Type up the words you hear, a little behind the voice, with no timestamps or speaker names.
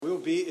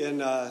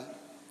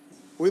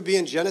we'll be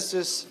in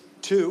Genesis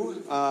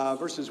 2,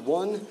 verses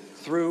 1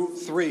 through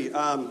 3.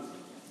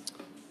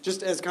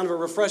 Just as kind of a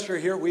refresher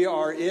here, we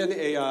are in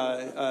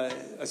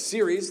a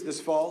series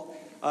this fall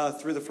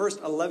through the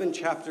first 11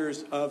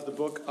 chapters of the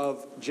book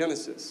of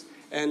Genesis.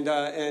 And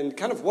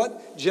kind of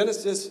what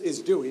Genesis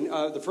is doing,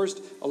 the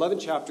first 11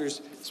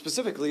 chapters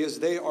specifically, is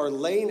they are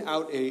laying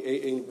out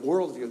a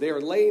worldview. They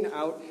are laying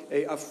out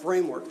a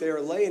framework. They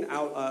are laying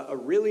out a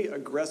really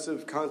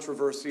aggressive,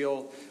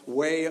 controversial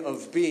way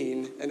of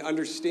being and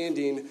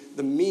understanding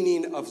the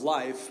meaning of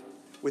life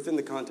within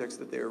the context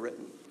that they are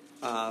written.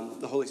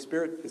 The Holy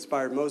Spirit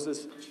inspired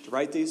Moses to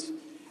write these,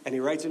 and he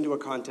writes into a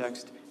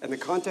context, and the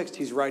context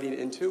he's writing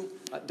into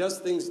does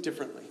things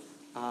differently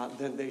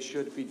than they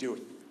should be doing.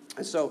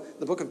 And so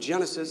the book of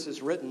Genesis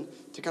is written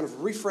to kind of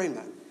reframe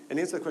that and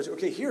answer the question,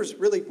 okay, here's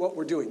really what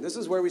we're doing. This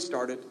is where we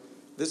started.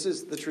 This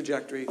is the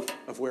trajectory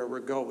of where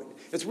we're going.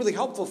 It's really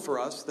helpful for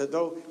us that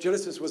though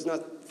Genesis was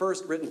not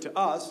first written to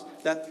us,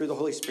 that through the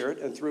Holy Spirit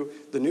and through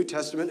the New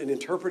Testament and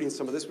interpreting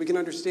some of this, we can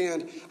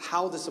understand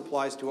how this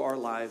applies to our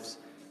lives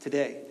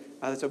today.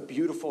 That's a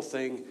beautiful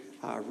thing,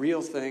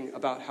 real thing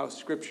about how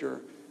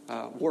Scripture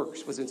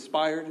works, was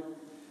inspired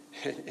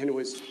and it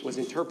was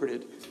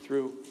interpreted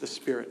through the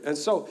Spirit. And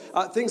so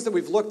things that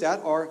we've looked at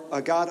are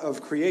a God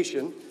of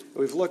creation.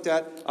 We've looked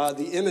at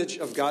the image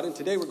of God, and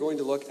today we're going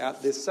to look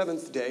at the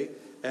seventh day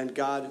and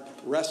God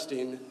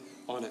resting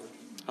on it.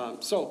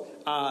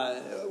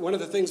 One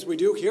of the things we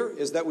do here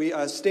is that we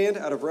stand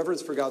out of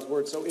reverence for God's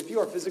word. So if you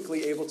are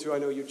physically able to, I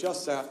know you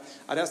just sat,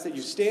 I'd ask that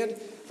you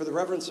stand for the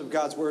reverence of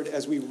God's word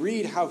as we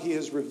read how he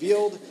has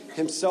revealed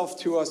himself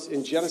to us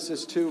in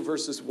Genesis 2,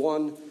 verses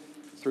 1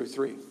 through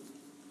 3.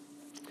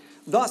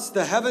 Thus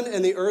the heaven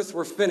and the earth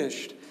were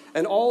finished,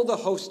 and all the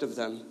host of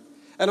them.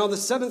 And on the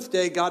seventh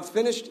day God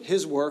finished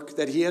his work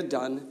that he had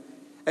done,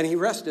 and he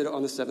rested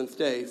on the seventh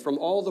day from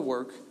all the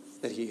work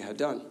that he had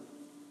done.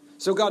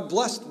 So God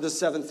blessed the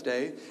seventh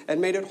day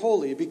and made it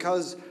holy,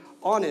 because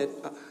on it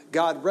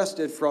God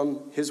rested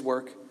from his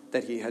work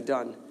that he had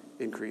done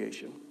in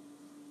creation.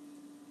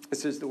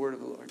 This is the word of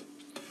the Lord.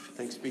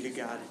 Thanks be to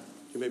God.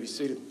 You may be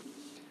seated.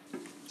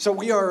 So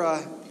we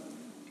are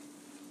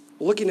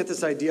looking at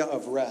this idea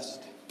of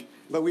rest.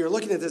 But we are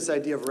looking at this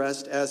idea of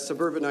rest as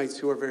suburbanites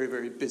who are very,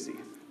 very busy.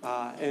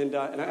 And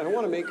I don't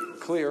want to make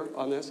clear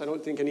on this. I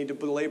don't think I need to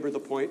belabor the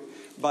point.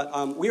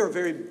 But we are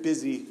very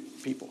busy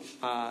people.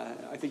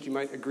 I think you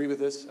might agree with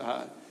this.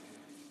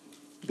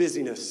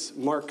 Busyness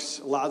marks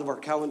a lot of our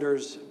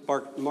calendars,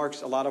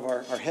 marks a lot of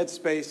our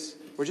headspace.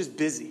 We're just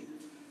busy.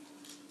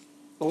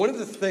 But one of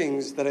the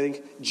things that I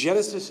think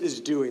Genesis is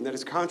doing that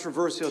is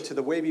controversial to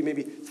the way we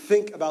maybe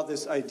think about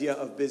this idea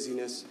of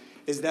busyness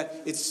is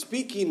that it's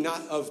speaking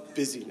not of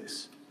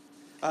busyness.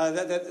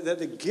 That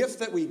the gift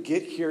that we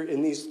get here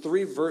in these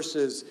three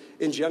verses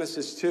in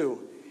Genesis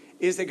 2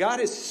 is that God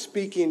is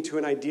speaking to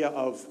an idea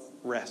of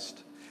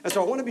rest. And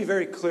so I want to be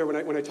very clear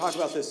when I talk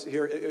about this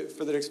here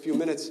for the next few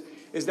minutes,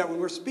 is that when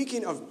we're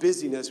speaking of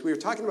busyness, we are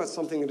talking about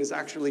something that is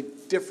actually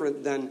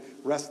different than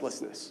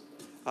restlessness.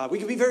 We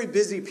can be very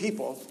busy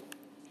people,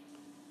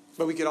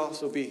 but we could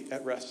also be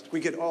at rest.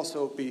 We could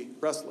also be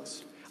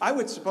restless. I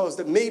would suppose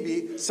that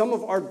maybe some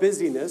of our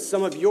busyness,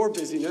 some of your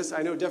busyness,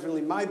 I know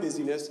definitely my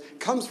busyness,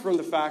 comes from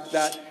the fact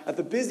that at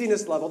the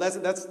busyness level, that's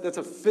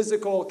a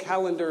physical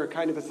calendar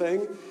kind of a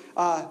thing.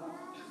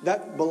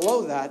 That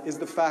below that is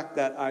the fact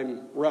that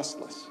I'm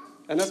restless.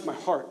 And that's my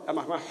heart.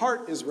 My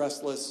heart is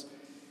restless.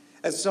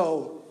 And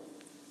so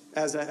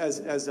as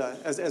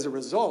a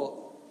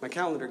result, my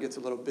calendar gets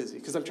a little busy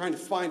because I'm trying to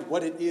find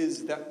what it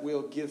is that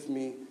will give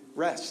me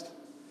rest.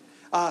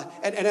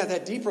 And at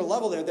that deeper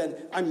level there, then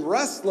I'm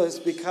restless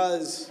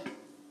because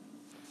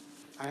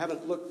I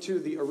haven't looked to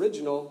the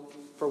original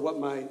for what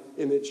my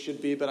image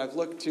should be, but I've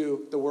looked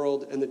to the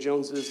world and the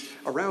Joneses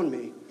around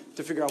me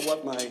to figure out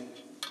what my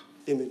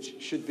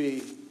image should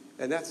be.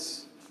 And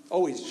that's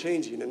always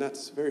changing, and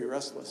that's very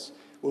restless.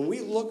 When we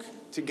look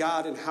to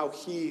God and how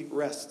he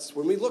rests,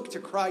 when we look to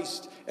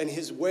Christ and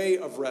his way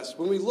of rest,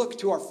 when we look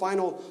to our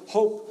final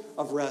hope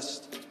of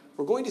rest,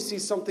 we're going to see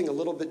something a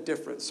little bit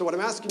different. So what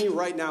I'm asking you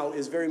right now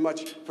is very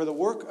much for the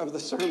work of the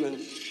sermon.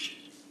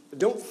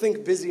 Don't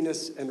think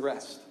busyness and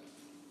rest.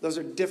 Those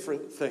are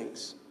different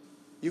things.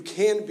 You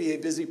can be a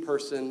busy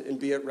person and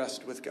be at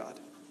rest with God.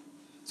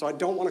 So I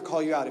don't want to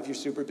call you out if you're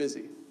super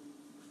busy.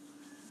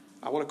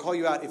 I want to call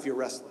you out if you're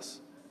restless.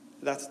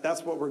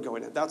 That's what we're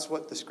going at. That's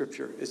what the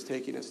scripture is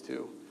taking us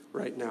to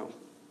right now.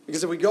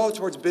 Because if we go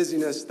towards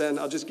busyness, then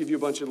I'll just give you a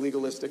bunch of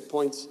legalistic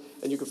points,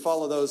 and you can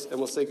follow those, and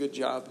we'll say good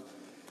job.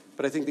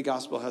 But I think the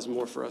gospel has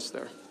more for us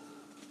there.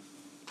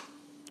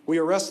 We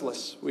are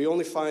restless. We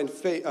only find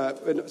faith.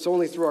 It's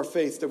only through our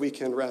faith that we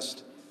can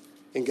rest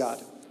in God.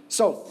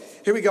 So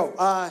here we go.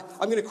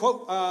 I'm going to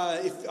quote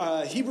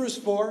Hebrews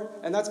 4,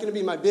 and that's going to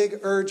be my big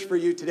urge for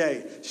you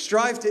today.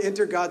 Strive to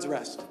enter God's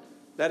rest.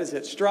 That is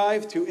it.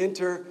 Strive to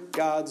enter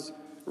God's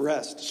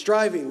rest.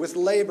 Striving with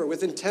labor,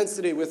 with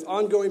intensity, with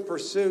ongoing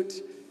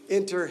pursuit,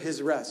 enter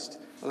his rest.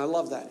 And I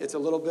love that. It's a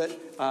little bit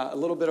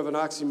of an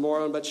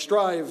oxymoron, but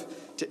strive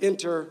to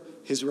enter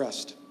his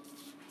rest.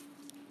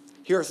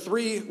 Here are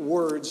 3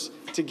 words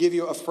to give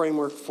you a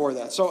framework for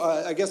that. So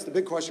I guess the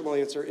big question we'll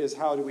answer is,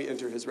 how do we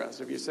enter his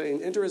rest? If you're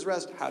saying enter his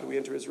rest, how do we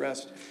enter his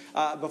rest?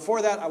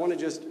 Before that, I want to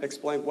just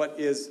explain what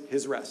is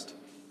his rest.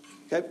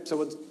 Okay,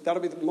 so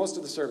that'll be most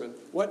of the sermon.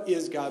 What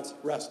is God's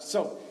rest?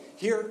 So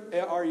here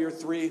are your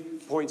 3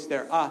 points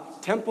there.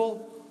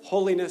 Temple,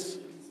 holiness,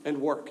 and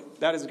work.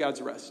 That is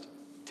God's rest.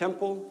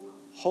 Temple,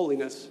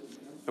 holiness,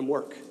 and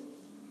work.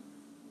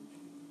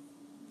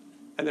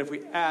 And then if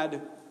we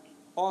add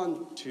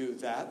on to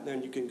that,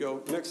 then you can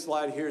go, next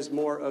slide, here's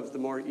more of the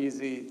more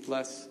easy,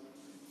 less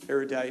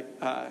erudite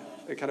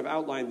kind of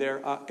outline there.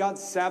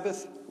 God's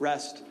Sabbath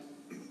rest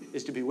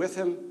is to be with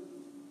him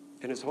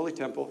in his holy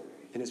temple,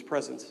 in his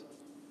presence.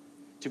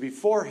 To be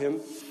for him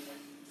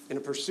in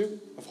a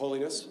pursuit of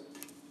holiness.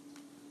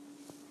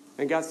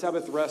 And God's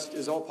Sabbath rest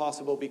is all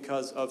possible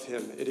because of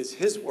him. It is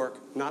his work,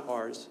 not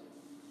ours,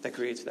 that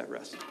creates that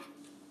rest.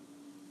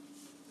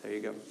 There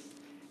you go.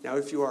 Now,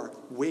 if you are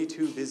way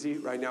too busy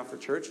right now for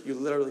church, you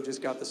literally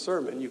just got the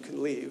sermon. You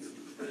can leave.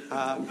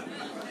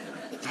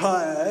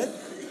 But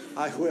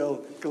I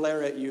will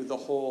glare at you the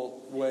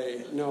whole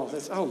way. No,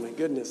 oh my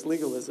goodness,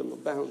 legalism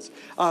abounds.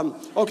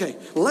 Okay,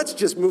 let's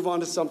just move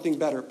on to something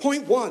better.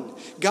 Point 1,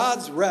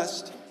 God's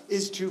rest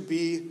is to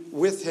be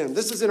with him.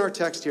 This is in our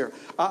text here.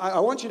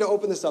 I want you to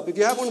open this up. If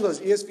you have one of those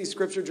ESV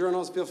scripture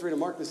journals, feel free to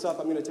mark this up.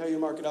 I'm going to tell you to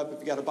mark it up. If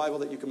you got a Bible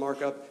that you can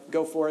mark up,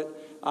 go for it.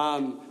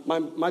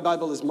 My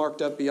Bible is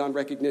marked up beyond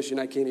recognition.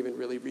 I can't even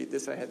really read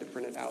this. I had to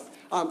print it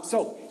out.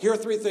 So here are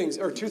 2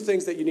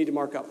 things that you need to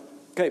mark up.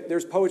 Okay,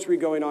 there's poetry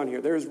going on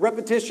here. There's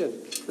repetition.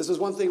 This is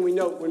one thing we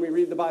note when we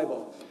read the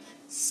Bible.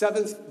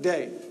 7th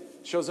day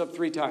shows up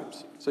 3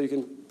 times. So you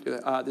can,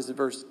 this is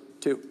verse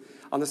 2.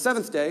 On the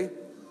 7th day,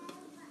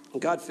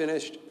 God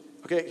finished.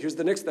 Okay, here's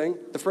the next thing.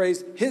 The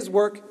phrase, his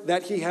work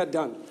that he had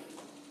done.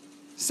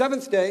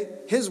 7th day,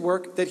 his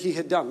work that he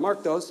had done.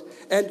 Mark those.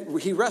 And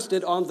he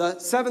rested on the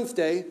 7th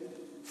day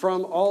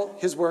from all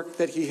his work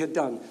that he had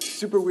done.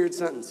 Super weird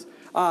sentence.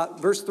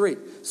 Verse 3.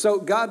 So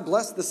God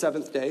blessed the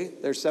 7th day.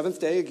 There's 7th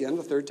day again,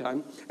 the 3rd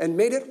time. And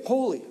made it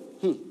holy.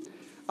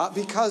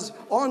 Because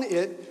on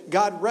it,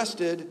 God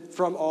rested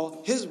from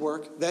all his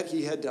work that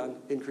he had done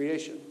in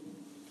creation.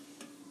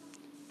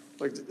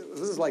 Like, this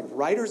is like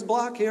writer's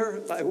block here.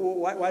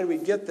 Why do we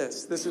get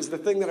this? This is the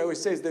thing that I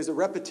always say is there's a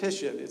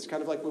repetition. It's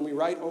kind of like when we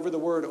write over the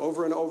word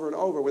over and over and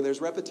over. When there's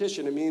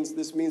repetition,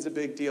 this means a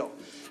big deal.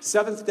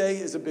 7th day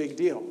is a big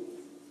deal.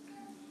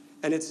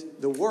 And it's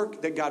the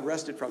work that God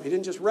rested from. He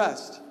didn't just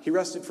rest. He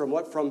rested from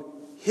what? From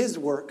his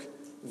work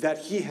that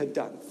he had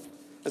done.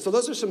 And so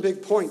those are some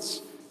big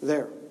points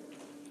there.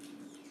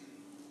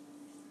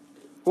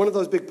 One of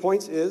those big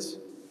points is,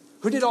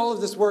 who did all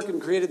of this work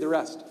and created the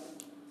rest?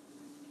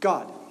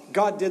 God.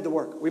 God did the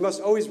work. We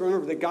must always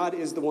remember that God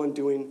is the one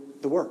doing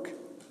the work.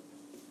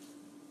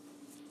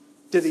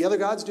 Did the other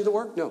gods do the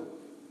work? No.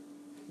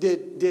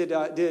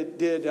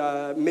 Did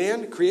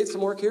man create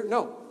some work here?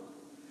 No.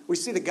 We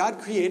see that God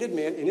created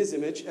man in his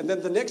image, and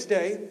then the next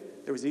day,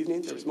 there was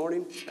evening, there was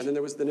morning, and then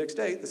there was the next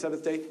day, the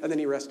 7th day, and then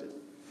he rested.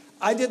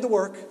 I did the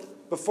work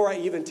before I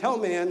even tell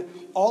man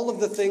all of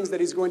the things that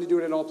he's going to do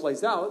and it all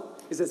plays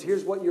out. He says,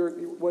 here's what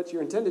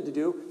you're intended to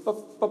do.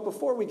 But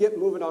before we get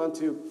moving on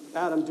to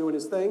Adam doing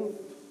his thing,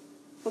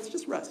 let's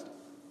just rest.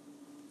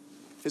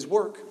 His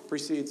work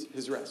precedes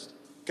his rest.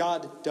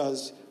 God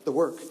does the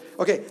work.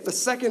 Okay, the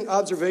second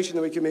observation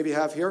that we can maybe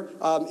have here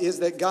is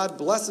that God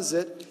blesses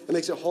it and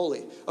makes it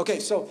holy. Okay,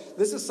 so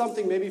this is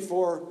something maybe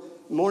for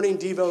morning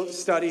Devo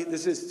study.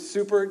 This is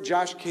super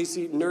Josh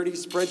Casey nerdy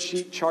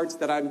spreadsheet charts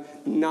that I'm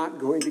not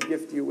going to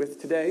gift you with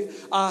today.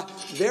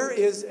 There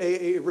is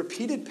a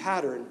repeated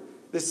pattern.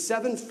 The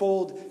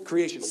 7-fold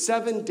creation.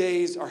 7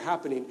 days are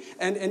happening.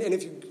 And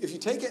if you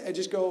take it and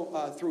just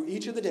go through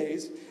each of the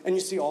days and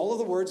you see all of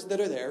the words that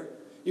are there,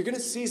 you're going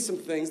to see some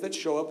things that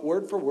show up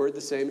word for word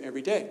the same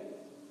every day.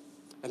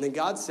 And then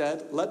God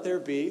said, let there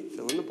be,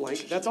 fill in the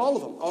blank. That's all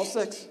of them, all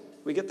 6.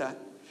 We get that.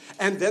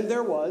 And then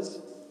there was,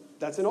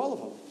 that's in all of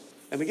them.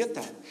 And we get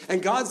that.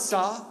 And God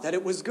saw that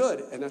it was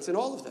good, and that's in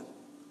all of them.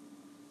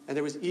 And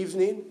there was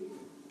evening,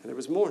 and there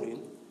was morning,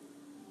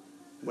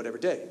 whatever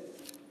day.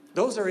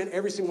 Those are in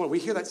every single one. We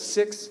hear that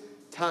 6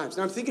 times.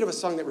 Now, I'm thinking of a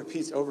song that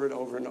repeats over and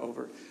over and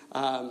over.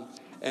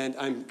 And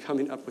I'm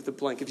coming up with a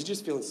blank. If you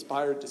just feel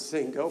inspired to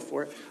sing, go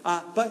for it.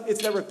 But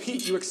it's that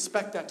repeat. You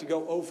expect that to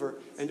go over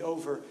and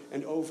over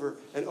and over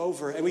and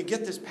over. And we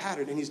get this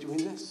pattern, and he's doing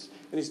this,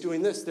 and he's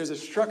doing this. There's a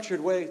structured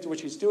way to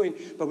which he's doing,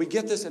 but we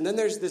get this, and then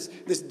there's this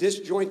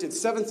disjointed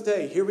 7th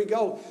day. Here we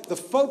go. The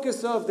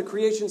focus of the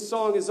creation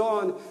song is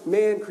on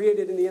man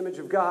created in the image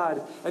of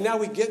God. And now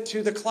we get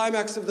to the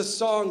climax of the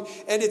song,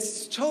 and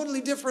it's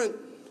totally different.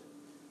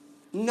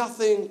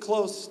 Nothing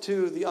close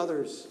to the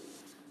others.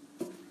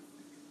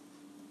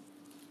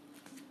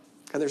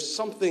 And there's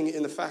something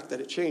in the fact that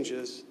it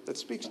changes that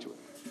speaks to it.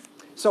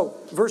 So,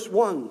 verse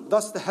 1,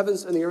 thus the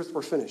heavens and the earth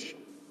were finished.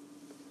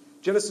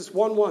 Genesis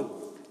 1:1,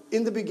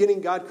 in the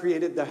beginning God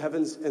created the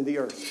heavens and the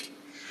earth.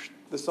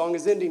 The song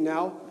is ending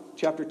now,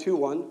 chapter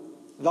 2:1,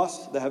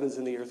 thus the heavens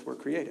and the earth were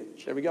created.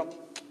 There we go.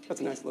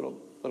 That's a nice little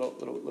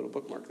little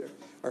bookmark there,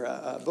 or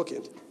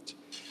bookend.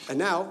 And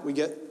now we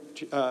get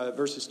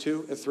verses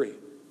 2 and 3.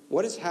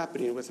 What is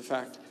happening with the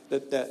fact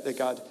that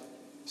God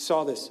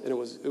saw this and it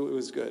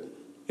was good?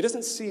 He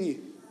doesn't see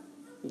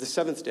the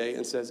seventh day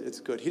and says it's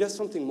good. He does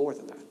something more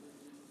than that.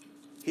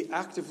 He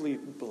actively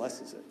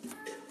blesses it.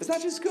 It's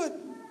not just good.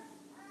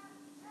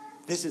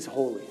 This is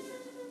holy.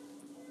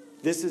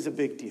 This is a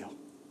big deal.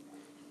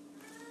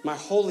 My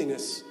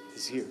holiness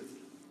is here.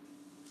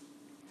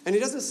 And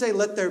he doesn't say,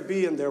 let there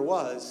be and there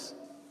was.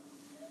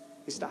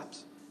 He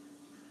stops.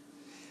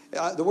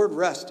 The word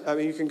rest, I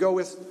mean, you can go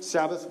with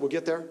Sabbath. We'll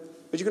get there.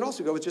 But you can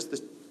also go with just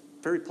this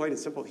very plain and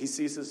simple. He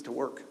ceases to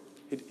work.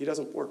 He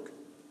doesn't work.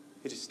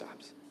 He just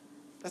stops.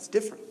 That's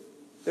different.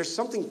 There's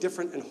something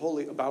different and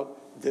holy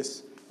about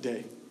this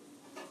day.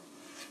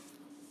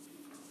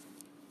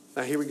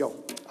 Now, here we go.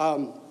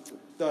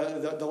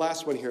 The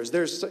last one here is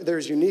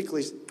there's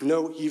uniquely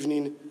no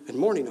evening and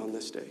morning on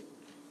this day.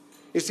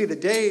 You see, the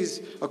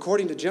days,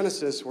 according to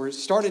Genesis, were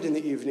started in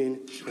the evening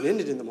and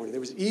ended in the morning.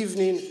 There was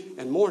evening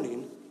and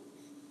morning.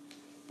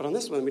 But on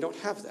this one, we don't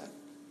have that.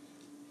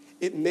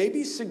 It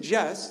maybe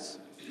suggests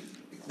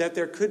that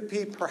there could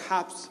be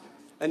perhaps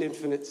an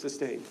infinite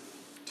sustain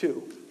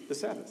to the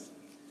Sabbath.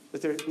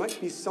 That there might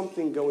be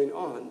something going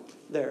on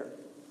there.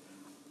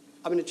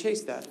 I'm going to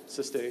chase that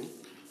sustain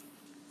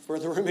for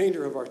the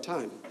remainder of our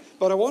time.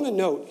 But I want to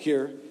note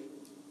here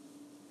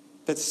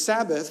that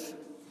Sabbath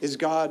is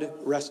God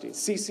resting,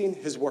 ceasing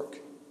his work.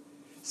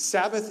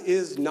 Sabbath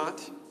is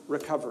not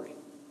recovery.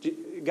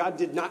 God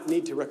did not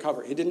need to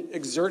recover. He didn't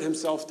exert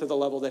himself to the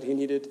level that he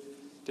needed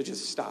to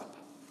just stop.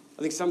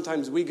 I think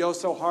sometimes we go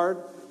so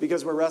hard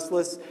because we're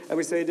restless and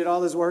we say, I did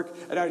all this work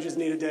and I just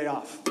need a day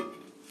off.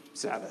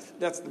 Sabbath.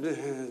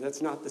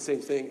 That's not the same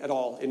thing at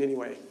all in any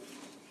way.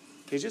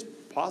 He's just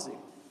pausing.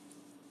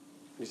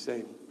 He's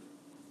saying,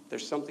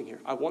 there's something here.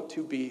 I want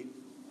to be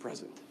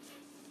present.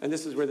 And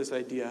this is where this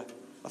idea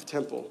of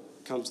temple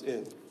comes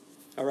in.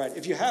 All right,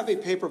 if you have a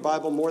paper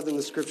Bible more than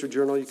the scripture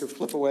journal, you can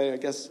flip away. I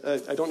guess,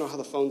 I don't know how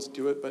the phones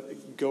do it,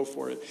 but go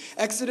for it.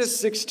 Exodus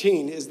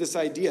 16 is this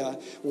idea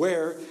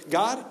where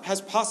God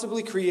has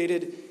possibly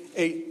created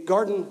a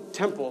garden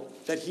temple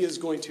that he is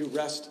going to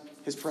rest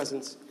his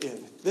presence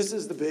in. This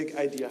is the big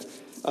idea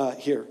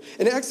here.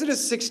 In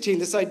Exodus 16,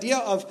 this idea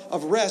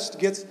of rest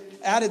gets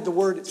added the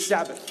word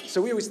Sabbath.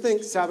 So we always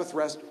think Sabbath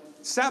rest.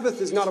 Sabbath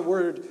is not a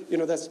word,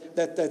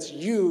 that's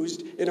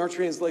used in our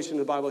translation of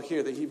the Bible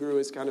here. The Hebrew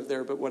is kind of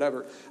there, but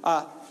whatever.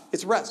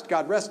 It's rest.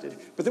 God rested.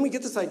 But then we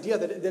get this idea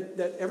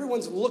that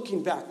everyone's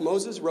looking back.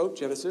 Moses wrote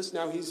Genesis.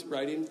 Now he's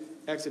writing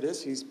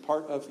Exodus. He's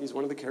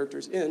one of the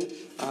characters in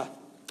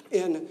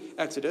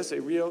Exodus,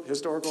 a real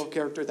historical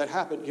character that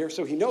happened here.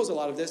 So he knows a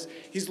lot of this.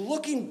 He's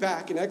looking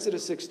back in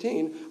Exodus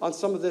 16 on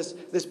some of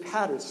this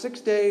pattern. 6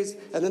 days,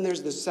 and then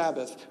there's this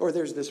Sabbath, or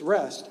there's this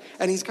rest.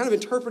 And he's kind of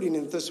interpreting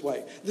it this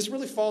way. This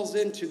really falls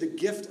into the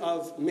gift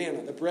of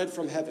manna, the bread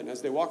from heaven.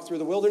 As they walk through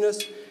the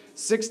wilderness,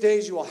 6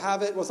 days you will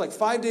have it. Well, it's like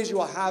 5 days you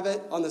will have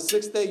it. On the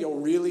 6th day,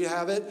 you'll really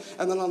have it.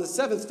 And then on the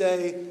 7th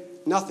day,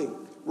 nothing.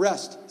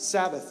 Rest,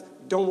 Sabbath,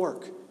 don't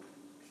work.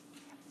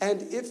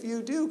 And if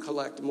you do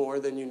collect more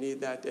than you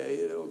need that day,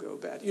 it'll go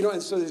bad.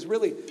 And so there's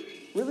really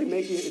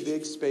making a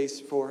big space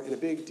for and a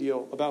big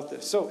deal about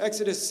this. So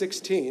Exodus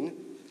 16,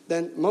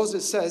 then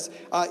Moses says,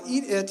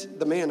 eat it,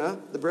 the manna,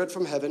 the bread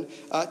from heaven,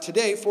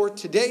 today, for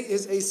today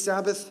is a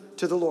Sabbath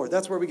to the Lord.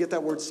 That's where we get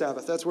that word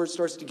Sabbath. That's where it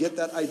starts to get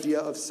that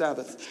idea of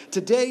Sabbath.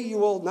 Today you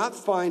will not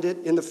find it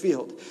in the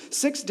field.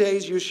 6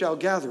 days you shall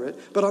gather it,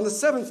 but on the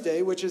 7th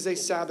day, which is a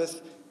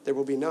Sabbath, there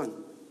will be none.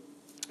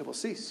 It will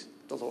cease.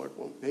 The Lord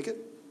won't make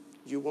it.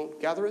 You won't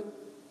gather it.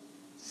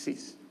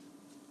 Cease.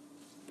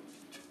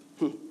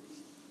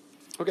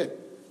 Okay,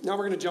 now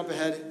we're going to jump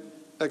ahead.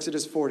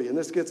 Exodus 40, and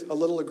this gets a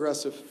little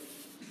aggressive.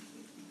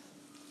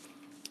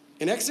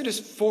 In Exodus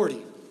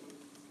 40,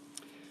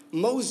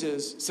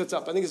 Moses sits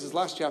up. I think this is the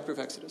last chapter of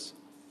Exodus.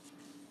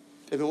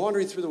 They've been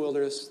wandering through the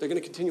wilderness. They're going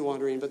to continue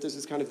wandering, but this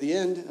is kind of the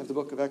end of the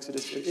book of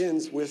Exodus. It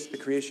ends with the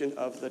creation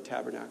of the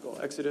tabernacle.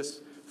 Exodus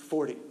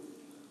 40.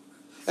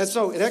 And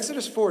so in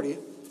Exodus 40,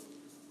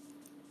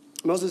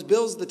 Moses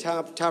builds the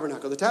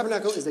tabernacle. The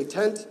tabernacle is a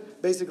tent.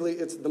 Basically,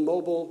 it's the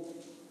mobile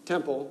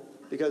temple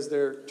because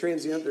they're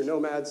transient, they're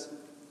nomads,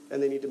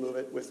 and they need to move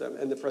it with them.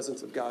 And the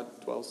presence of God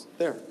dwells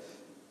there.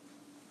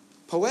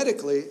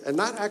 Poetically, and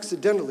not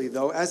accidentally,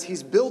 though, as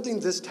he's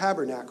building this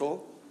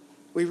tabernacle,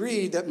 we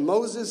read that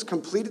Moses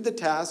completed the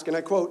task, and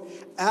I quote,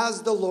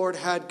 as the Lord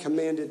had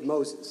commanded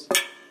Moses.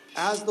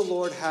 As the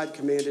Lord had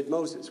commanded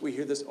Moses. We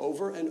hear this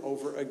over and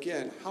over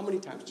again. How many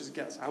times? Just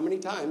guess. How many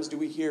times do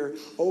we hear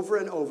over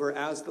and over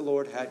as the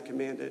Lord had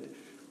commanded?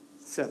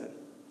 7.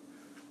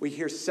 We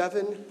hear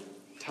 7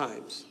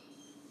 times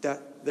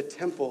that the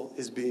temple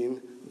is being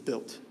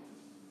built.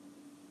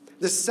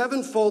 The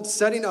sevenfold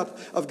setting up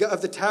of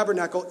the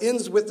tabernacle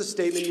ends with the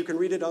statement. You can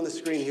read it on the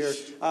screen here.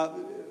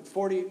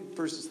 40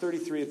 verses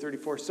 33 and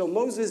 34. So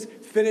Moses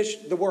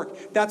finished the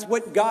work. That's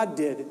what God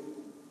did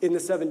in the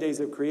 7 days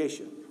of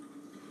creation.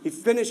 He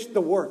finished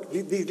the work.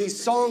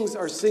 These songs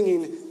are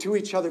singing to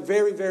each other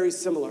very, very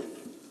similar.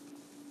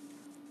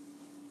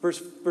 Verse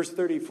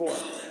 34.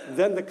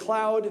 Then the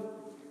cloud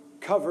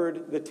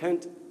covered the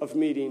tent of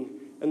meeting,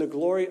 and the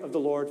glory of the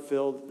Lord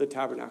filled the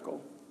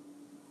tabernacle.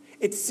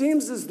 It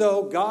seems as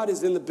though God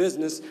is in the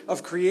business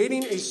of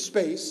creating a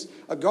space,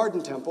 a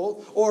garden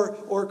temple,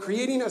 or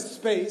creating a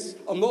space,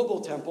 a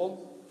mobile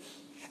temple,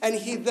 and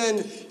he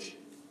then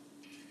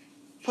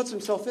puts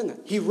himself in that.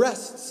 He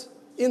rests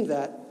in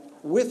that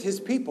with his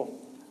people.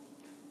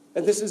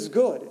 And this is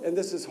good, and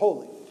this is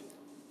holy.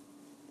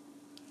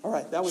 All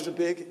right, that was a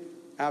big,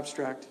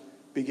 abstract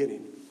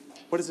beginning.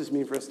 What does this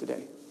mean for us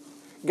today?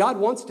 God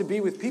wants to be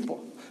with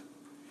people.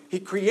 He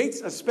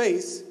creates a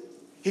space,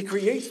 he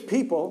creates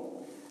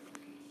people,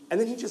 and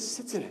then he just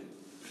sits in it.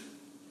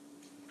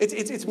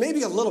 It's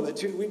maybe a little bit,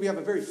 too. We have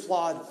a very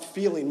flawed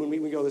feeling when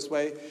we go this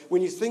way.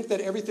 When you think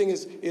that everything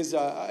is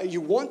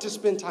you want to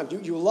spend time.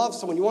 You love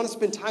someone. You want to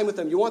spend time with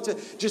them. You want to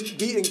just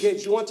be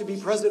engaged. You want to be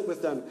present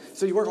with them.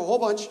 So you work a whole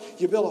bunch.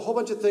 You build a whole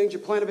bunch of things. You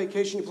plan a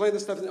vacation. You plan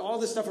this stuff and all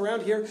this stuff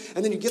around here.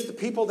 And then you get the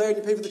people there and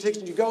you pay for the tickets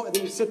and you go. And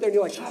then you sit there and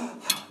you're like,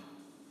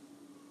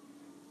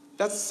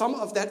 that's some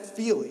of that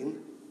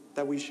feeling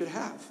that we should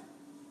have.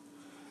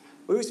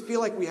 We always feel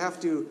like we have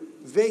to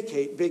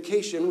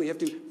vacation. We have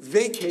to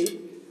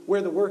vacate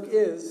where the work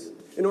is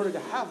in order to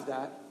have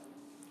that.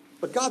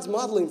 But God's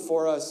modeling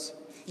for us,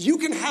 you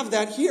can have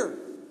that here.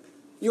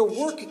 Your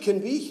work can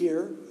be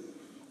here,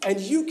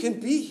 and you can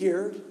be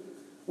here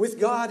with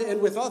God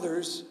and with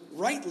others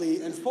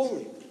rightly and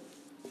fully.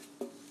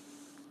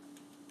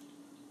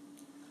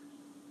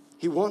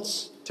 He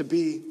wants to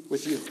be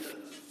with you.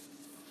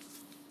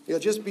 You'll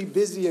just be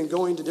busy and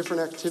going to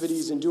different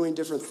activities and doing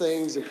different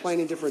things and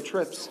planning different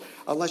trips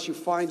unless you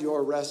find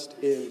your rest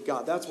in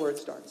God. That's where it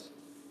starts.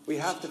 We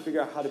have to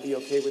figure out how to be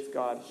okay with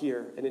God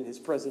here and in his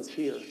presence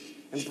here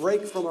and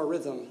break from our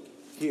rhythm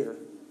here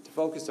to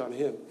focus on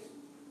him.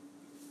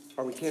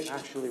 Or we can't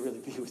actually really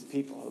be with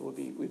people.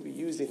 We'd be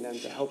using them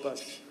to help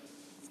us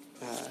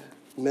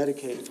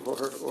medicate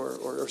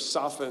or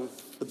soften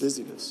the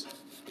busyness,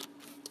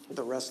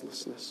 the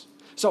restlessness.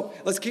 So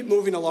let's keep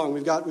moving along.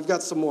 We've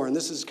got some more, and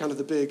this is kind of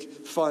the big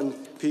fun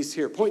piece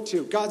here. Point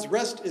 2, God's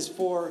rest is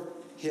for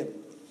him.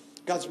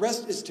 God's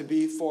rest is to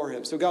be for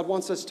him. So God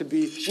wants us to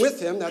be with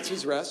him. That's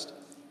his rest.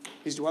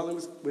 He's dwelling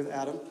with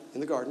Adam in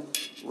the garden,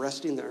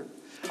 resting there.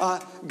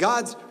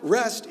 God's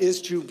rest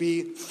is to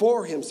be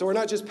for him. So we're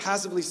not just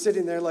passively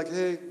sitting there like,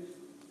 hey,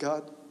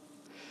 God.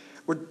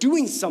 We're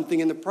doing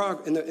something in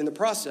the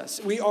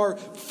process. We are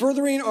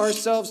furthering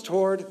ourselves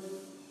toward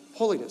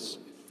holiness.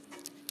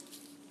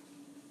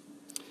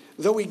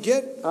 Though we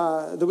get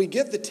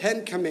the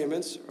 10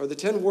 commandments, or the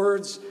 10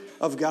 words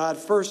of God,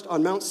 first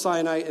on Mount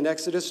Sinai in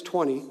Exodus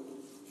 20,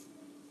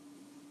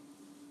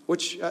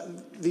 which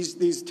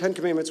these 10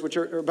 commandments, which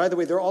are, by the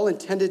way, they're all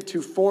intended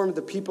to form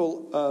the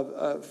people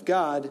of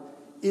God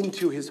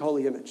into his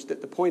holy image.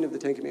 That the point of the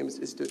 10 commandments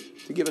is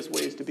to give us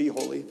ways to be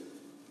holy.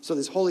 So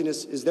this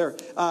holiness is there.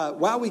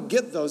 While we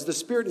get those, the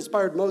Spirit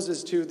inspired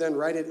Moses to then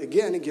write it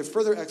again and give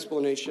further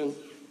explanation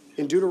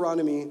in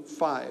Deuteronomy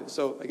 5.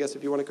 So I guess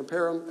if you want to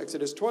compare them,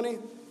 Exodus 20,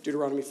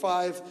 Deuteronomy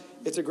 5,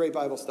 it's a great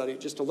Bible study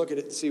just to look at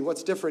it and see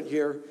what's different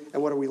here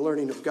and what are we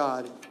learning of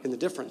God in the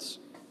difference.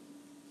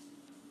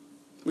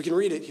 We can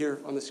read it here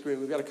on the screen.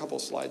 We've got a couple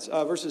slides.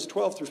 Verses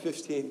 12 through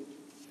 15.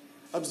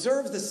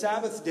 Observe the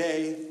Sabbath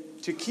day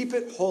to keep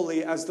it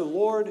holy as the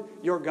Lord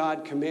your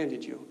God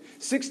commanded you.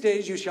 6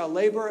 days you shall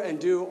labor and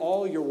do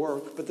all your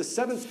work, but the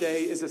seventh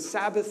day is a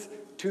Sabbath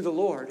to the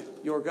Lord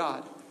your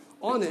God.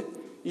 On it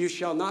you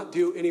shall not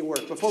do any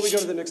work. Before we go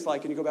to the next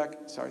slide, can you go back?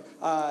 Sorry.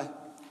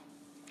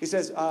 He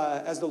says,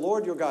 as the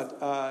Lord your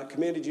God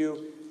commanded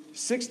you,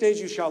 6 days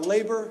you shall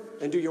labor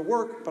and do your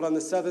work, but on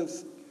the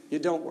seventh you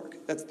don't work.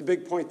 That's the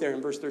big point there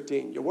in verse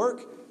 13. You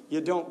work,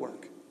 you don't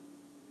work.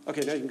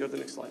 Okay, now you can go to the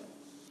next slide.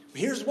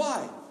 Here's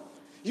why.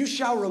 You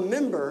shall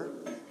remember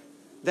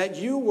that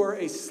you were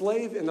a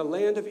slave in the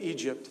land of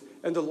Egypt,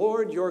 and the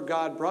Lord your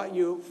God brought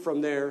you from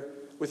there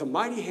with a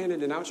mighty hand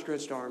and an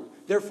outstretched arm.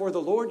 Therefore,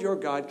 the Lord your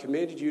God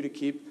commanded you to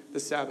keep the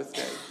Sabbath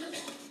day.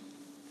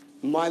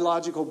 My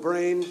logical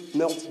brain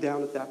melts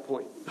down at that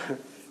point.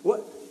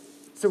 What?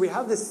 So we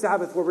have this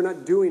Sabbath where we're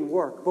not doing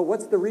work, but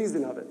what's the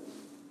reason of it?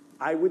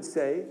 I would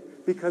say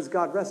because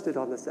God rested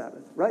on the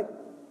Sabbath, right?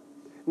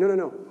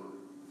 No.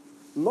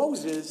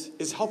 Moses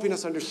is helping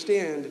us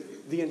understand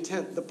the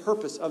intent, the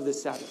purpose of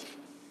this Sabbath.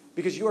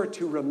 Because you are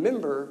to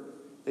remember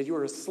that you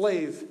are a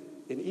slave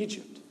in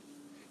Egypt.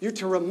 You're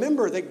to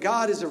remember that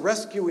God is a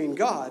rescuing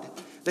God,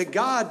 that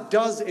God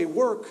does a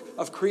work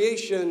of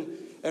creation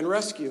and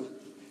rescue,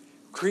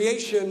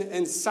 creation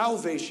and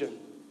salvation.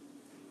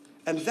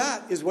 And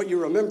that is what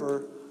you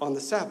remember on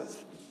the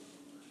Sabbath.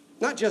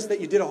 Not just that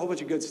you did a whole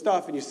bunch of good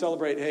stuff and you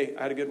celebrate, hey,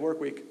 I had a good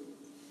work week.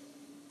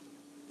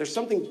 There's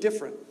something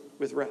different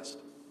with rest.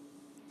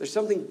 There's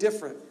something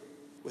different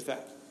with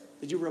that.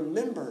 That you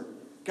remember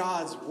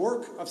God's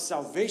work of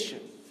salvation.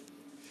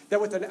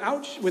 That with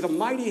a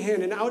mighty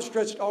hand and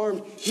outstretched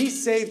arm, he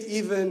saved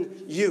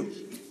even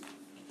you.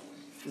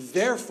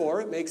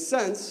 Therefore, it makes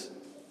sense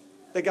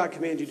that God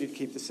commanded you to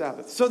keep the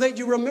Sabbath. So that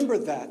you remember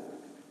that.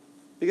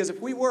 Because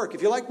if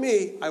you're like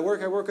me, I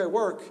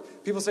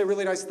work, people say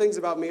really nice things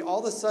about me, all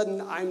of a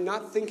sudden I'm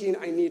not thinking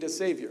I need a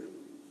Savior.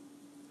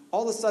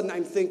 All of a sudden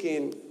I'm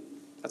thinking,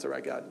 that's all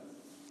right, God.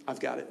 I've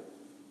got it.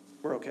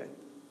 We're okay.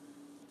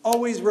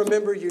 Always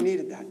remember you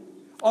needed that.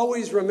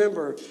 Always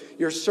remember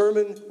your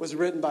sermon was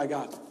written by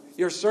God.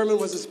 Your sermon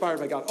was inspired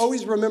by God.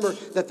 Always remember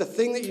that the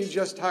thing that you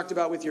just talked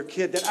about with your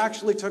kid that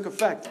actually took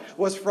effect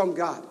was from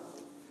God.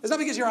 It's not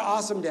because you're an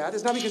awesome dad.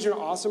 It's not because you're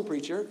an awesome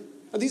preacher.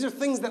 And these are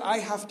things that I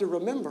have to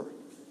remember.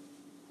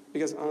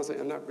 Because honestly,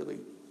 I'm not really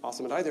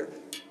awesome at either.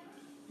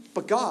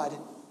 But God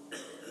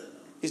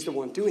is the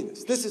one doing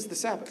this. This is the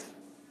Sabbath.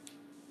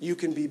 You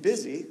can be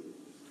busy,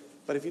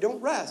 but if you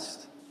don't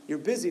rest, your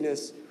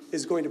busyness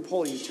is going to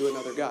pull you to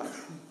another God,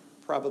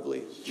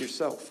 probably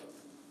yourself.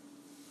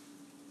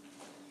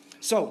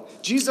 So,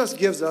 Jesus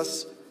gives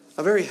us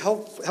a very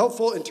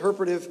helpful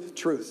interpretive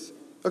truth.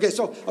 Wait.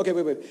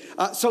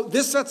 So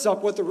this sets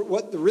up what the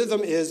rhythm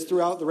is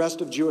throughout the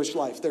rest of Jewish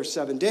life. There are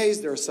 7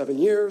 days, there are 7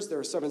 years, there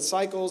are 7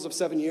 cycles of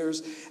 7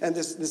 years, and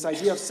this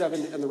idea of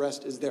 7 and the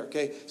rest is there,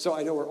 okay? So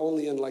I know we're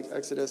only in like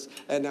Exodus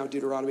and now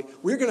Deuteronomy.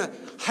 We're going to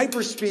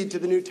hyperspeed to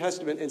the New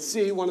Testament and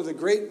see one of the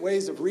great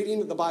ways of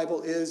reading the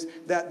Bible is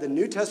that the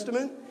New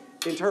Testament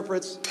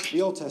interprets the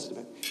Old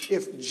Testament.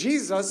 If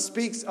Jesus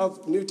speaks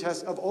of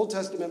Old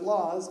Testament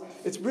laws,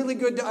 it's really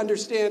good to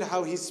understand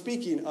how he's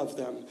speaking of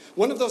them.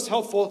 One of those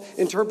helpful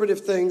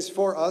interpretive things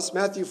for us,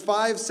 Matthew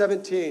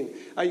 5:17.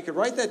 You could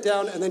write that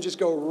down and then just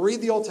go read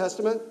the Old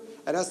Testament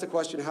and ask the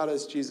question, how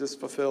does Jesus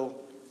fulfill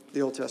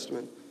the Old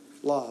Testament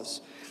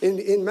laws?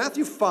 In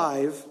Matthew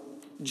 5,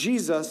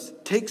 Jesus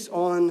takes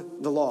on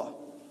the law.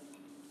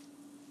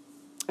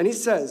 And he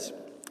says,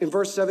 in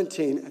verse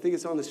 17, I think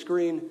it's on the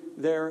screen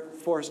there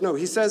for us. No,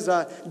 he says,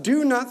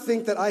 do not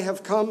think that I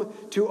have come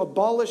to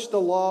abolish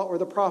the law or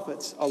the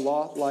prophets, a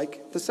law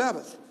like the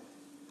Sabbath.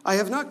 I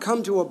have not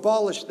come to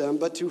abolish them,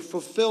 but to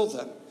fulfill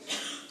them.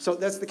 So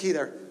that's the key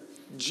there.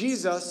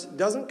 Jesus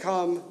doesn't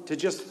come to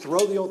just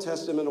throw the Old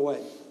Testament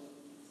away.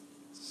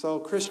 So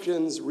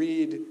Christians,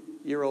 read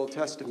your Old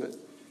Testament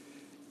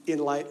in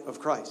light of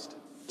Christ.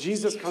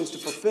 Jesus comes to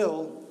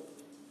fulfill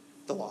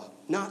the law,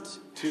 not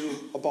to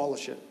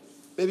abolish it.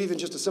 Maybe even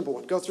just a simple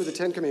one. Go through the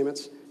 10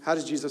 Commandments. How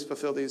does Jesus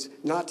fulfill these?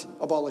 Not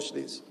abolish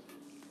these.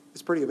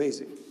 It's pretty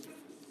amazing.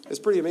 It's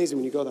pretty amazing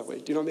when you go that way.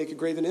 Do not make a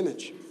graven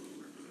image,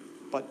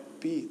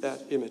 but be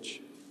that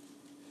image.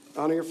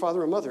 Honor your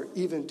father and mother,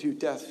 even to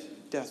death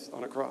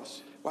on a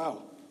cross.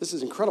 Wow, this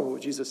is incredible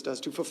what Jesus does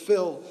to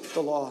fulfill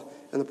the law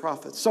and the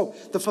prophets. So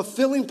the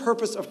fulfilling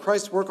purpose of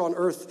Christ's work on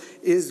earth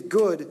is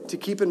good to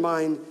keep in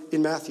mind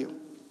in Matthew.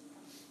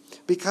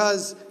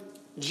 Because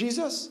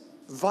Jesus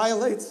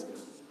violates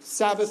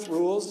Sabbath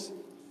rules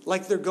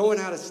like they're going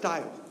out of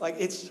style.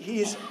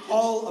 He's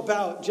all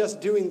about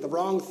just doing the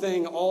wrong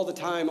thing all the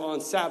time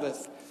on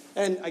Sabbath.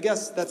 And I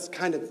guess that's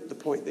kind of the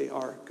point. They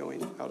are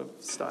going out of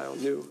style.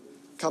 New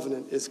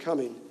covenant is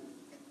coming.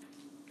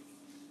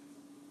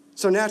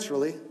 So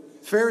naturally,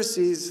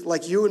 Pharisees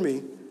like you and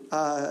me,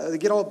 they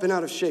get all bent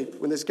out of shape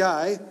when this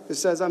guy who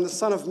says, I'm the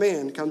Son of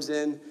Man, comes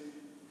in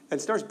and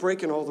starts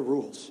breaking all the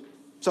rules.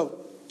 So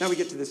now we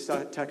get to this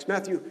text,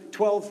 Matthew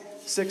 12,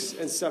 6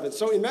 and 7.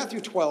 So in Matthew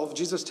 12,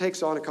 Jesus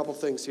takes on a couple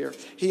things here.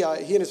 He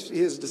and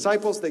his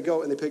disciples, they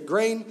go and they pick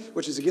grain,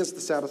 which is against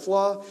the Sabbath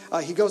law.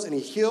 He goes and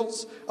he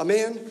heals a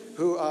man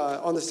who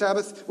on the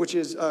Sabbath, which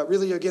is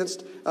really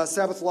against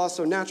Sabbath law.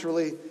 So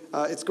naturally,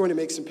 it's going to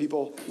make some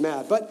people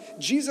mad.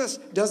 But Jesus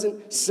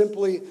doesn't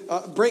simply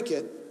break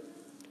it.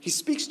 He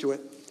speaks to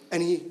it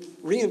and he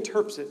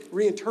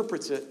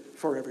reinterprets it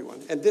for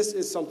everyone. And this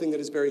is something that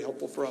is very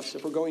helpful for us.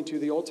 If we're going to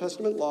the Old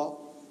Testament law,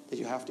 that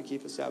you have to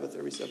keep a Sabbath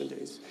every 7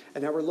 days.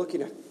 And now we're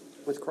looking at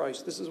with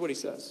Christ. This is what he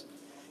says.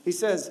 He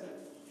says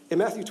in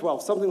Matthew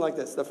 12, something like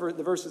this. The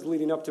verses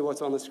leading up to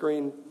what's on the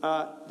screen.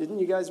 Didn't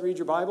you guys read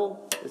your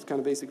Bible? It's kind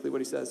of basically what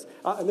he says.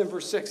 And then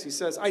verse 6, he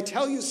says, I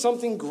tell you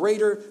something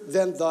greater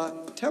than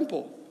the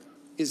temple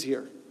is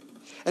here.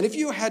 And if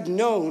you had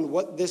known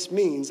what this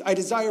means, I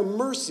desire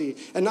mercy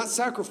and not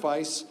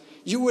sacrifice,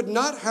 you would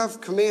not have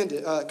condemned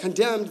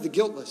the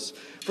guiltless.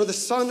 For the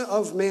Son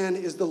of Man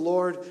is the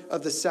Lord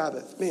of the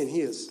Sabbath. Man, he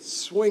is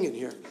swinging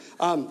here.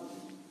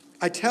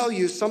 I tell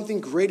you,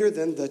 something greater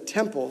than the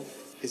temple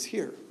is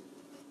here.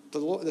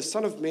 The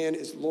Son of Man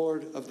is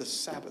Lord of the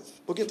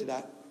Sabbath. We'll get to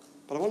that.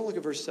 But I want to look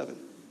at verse 7.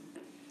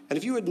 And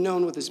if you had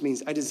known what this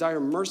means, I desire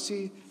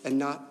mercy and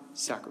not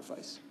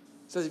sacrifice.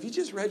 It says if you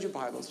just read your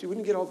Bibles, you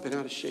wouldn't get all bent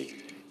out of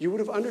shape. You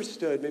would have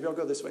understood, maybe I'll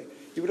go this way.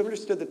 You would have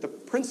understood that the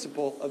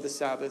principle of the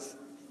Sabbath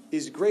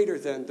is greater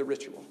than the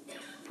ritual.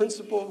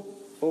 Principle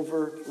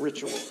over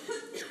ritual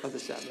of the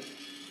Sabbath.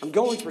 I'm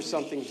going for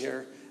something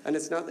here, and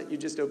it's not that you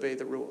just obey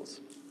the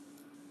rules.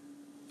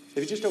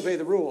 If you just obey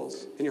the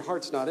rules and your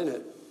heart's not in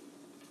it,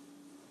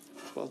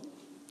 well,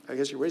 I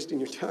guess you're wasting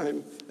your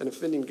time and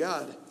offending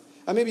God.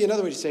 Maybe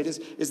another way to say it is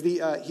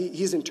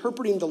he's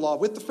interpreting the law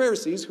with the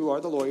Pharisees, who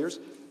are the lawyers,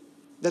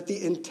 that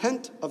the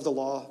intent of the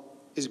law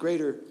is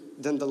greater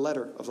than the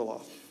letter of the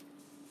law.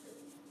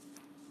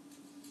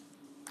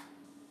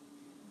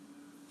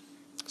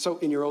 So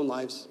in your own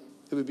lives,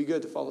 it would be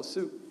good to follow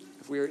suit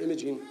if we are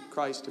imaging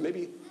Christ to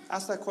maybe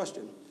ask that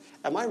question.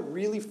 Am I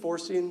really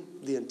forcing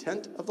the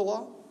intent of the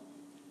law?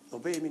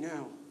 Obey me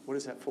now. What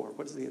is that for?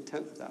 What is the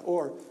intent of that?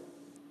 Or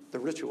the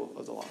ritual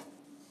of the law?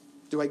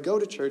 Do I go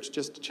to church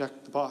just to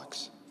check the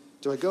box?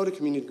 Do I go to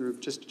community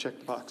group just to check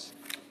the box?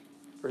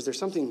 Or is there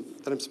something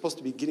that I'm supposed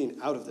to be getting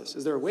out of this?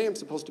 Is there a way I'm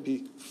supposed to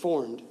be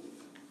formed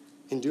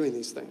in doing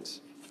these things?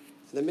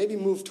 And then maybe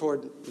move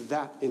toward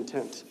that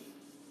intent,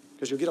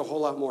 because you'll get a whole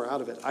lot more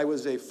out of it. I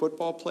was a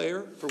football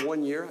player for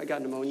 1 year. I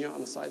got pneumonia on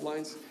the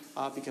sidelines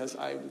because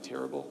I'm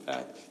terrible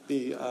at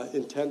the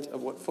intent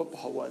of what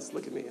football was.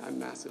 Look at me, I'm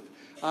massive.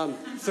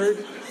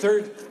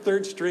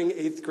 Third string,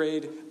 8th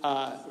grade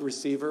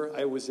receiver.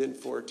 I was in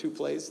for 2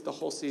 plays the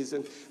whole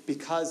season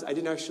because I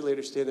didn't actually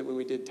understand that when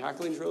we did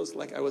tackling drills,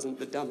 like I wasn't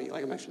the dummy.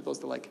 Like I'm actually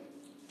supposed to like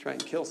try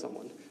and kill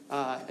someone.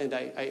 And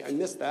I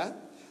missed that.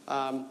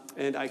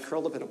 And I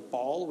curled up in a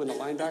ball when the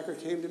linebacker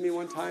came to me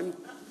one time.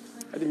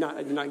 I did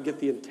not get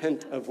the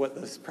intent of what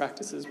those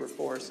practices were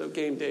for. So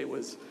game day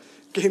was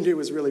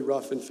really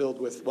rough and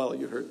filled with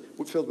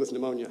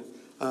pneumonia.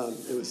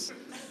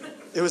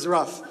 It was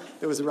rough.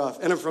 It was rough.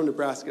 And I'm from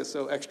Nebraska,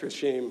 so extra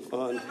shame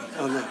on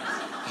that.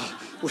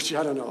 Which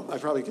I don't know. I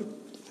probably could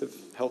have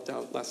helped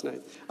out last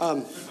night.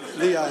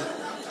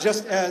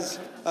 Just as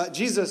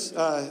Jesus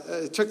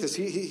took this,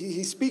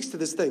 he speaks to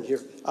this thing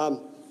here.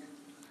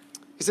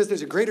 He says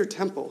there's a greater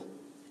temple,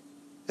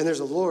 and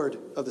there's a Lord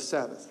of the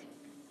Sabbath.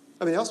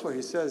 I mean, elsewhere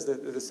he says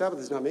that the Sabbath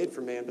is not made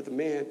for man, but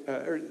man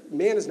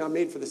is not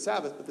made for the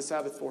Sabbath, but the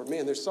Sabbath for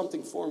man. There's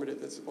something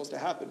formative that's supposed to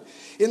happen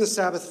in the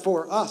Sabbath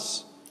for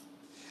us.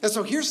 And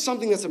so here's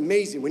something that's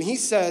amazing. When he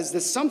says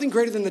that something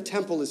greater than the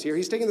temple is here,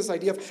 he's taking this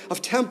idea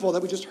of temple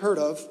that we just heard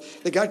of,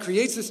 that God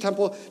creates this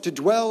temple to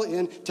dwell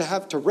in,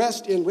 to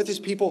rest in with his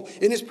people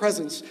in his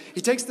presence.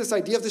 He takes this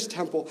idea of this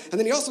temple, and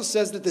then he also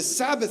says that this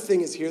Sabbath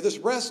thing is here, this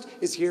rest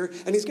is here,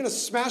 and he's going to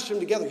smash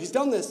them together. He's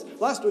done this.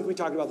 Last week we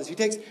talked about this. He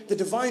takes the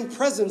divine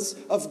presence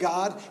of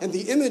God and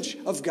the image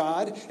of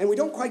God, and we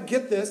don't quite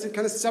get this. It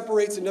kind of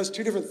separates and does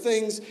 2 different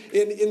things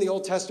in the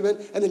Old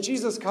Testament, and then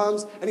Jesus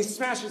comes and he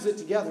smashes it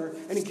together,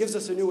 and he gives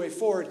us a new way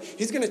forward.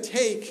 He's going to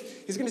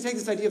take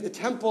this idea of the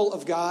temple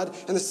of God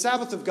and the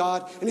Sabbath of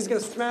God, and he's going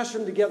to smash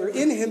them together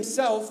in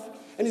himself,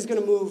 and he's going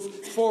to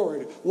move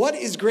forward. What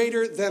is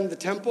greater than the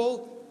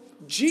temple?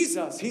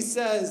 Jesus. He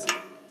says,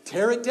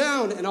 tear it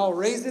down and I'll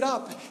raise it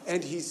up.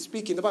 And he's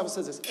speaking, the Bible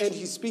says this, and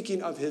he's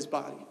speaking of his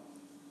body.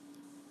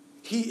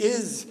 He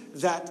is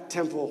that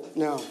temple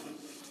now.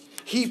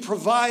 He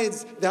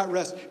provides that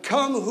rest.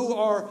 Come who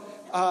are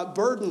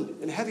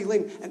burdened and heavy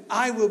laden, and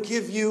I will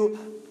give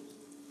you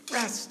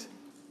rest.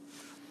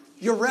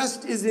 Your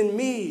rest is in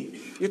me.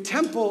 Your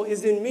temple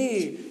is in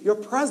me. Your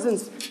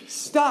presence,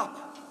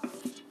 stop.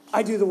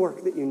 I do the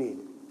work that you need.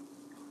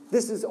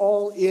 This is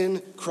all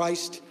in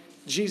Christ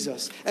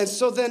Jesus. And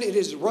so then it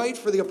is right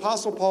for the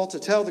Apostle Paul to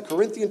tell the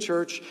Corinthian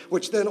church,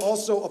 which then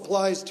also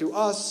applies to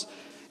us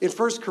in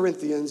 1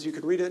 Corinthians. You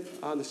can read it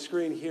on the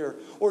screen here.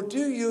 Or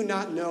do you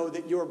not know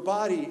that your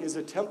body is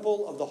a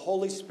temple of the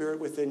Holy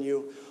Spirit within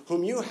you,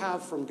 whom you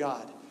have from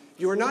God?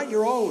 You are not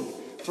your own,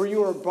 for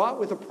you are bought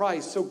with a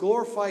price, so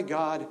glorify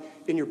God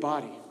in your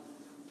body.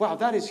 Wow,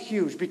 that is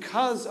huge.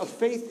 Because of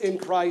faith in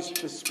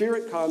Christ, the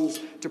Spirit comes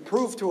to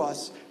prove to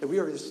us that we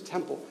are his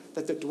temple,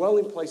 that the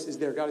dwelling place is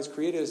there. God has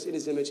created us in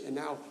his image, and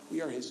now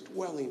we are his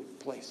dwelling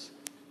place.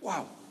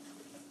 Wow.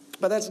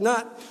 But that's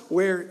not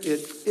where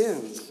it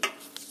ends.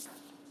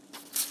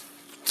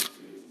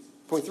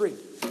 Point 3,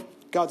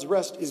 God's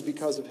rest is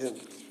because of him.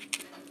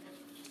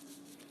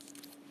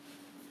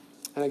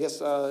 And I guess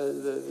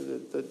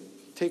the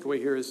takeaway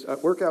here is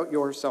work out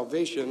your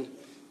salvation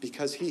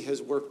because he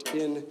has worked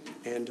in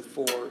and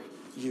for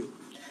you.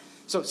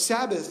 So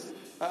Sabbath,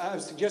 I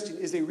was suggesting,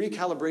 is a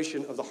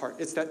recalibration of the heart.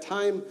 It's that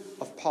time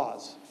of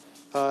pause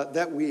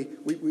that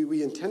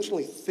we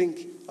intentionally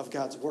think of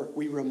God's work.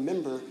 We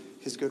remember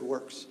his good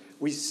works.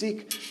 We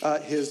seek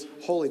his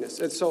holiness.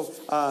 And so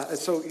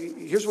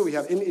here's what we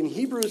have. In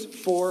Hebrews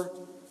 4,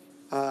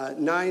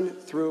 9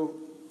 through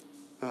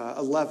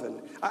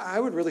 11, I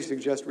would really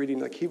suggest reading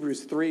like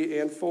Hebrews 3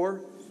 and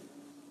 4.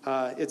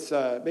 It's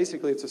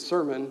a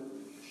sermon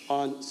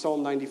on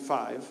Psalm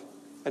 95,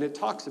 and it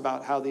talks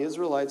about how the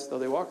Israelites, though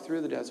they walked through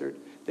the desert,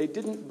 they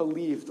didn't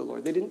believe the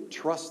Lord. They didn't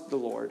trust the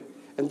Lord,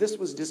 and this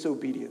was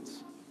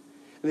disobedience.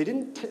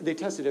 And they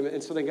tested him,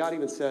 and so then God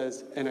even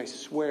says, and I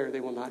swear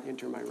they will not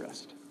enter my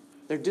rest.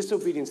 Their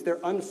disobedience, their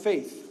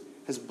unfaith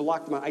has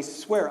blocked them out. I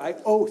swear, I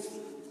oath,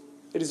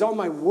 it is on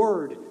my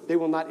word they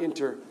will not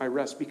enter my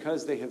rest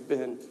because they have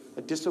been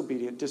a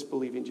disobedient,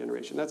 disbelieving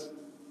generation.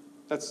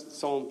 That's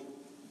Psalm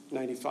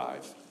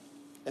 95.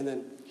 And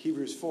then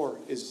Hebrews 4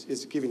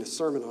 is giving a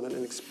sermon on it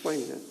and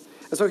explaining it.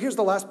 And so here's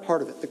the last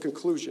part of it, the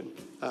conclusion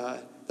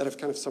that I've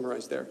kind of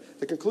summarized there.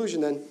 The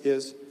conclusion then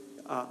is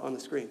on the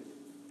screen.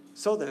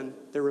 So then,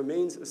 there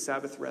remains a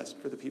Sabbath rest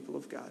for the people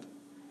of God.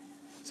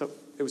 So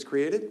it was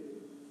created.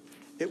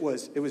 It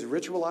was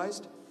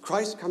ritualized.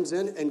 Christ comes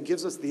in and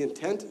gives us the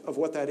intent of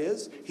what that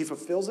is. He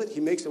fulfills it. He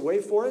makes a way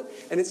for it.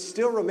 And it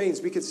still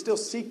remains. We could still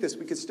seek this.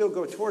 We could still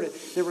go toward it.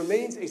 There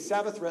remains a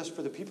Sabbath rest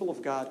for the people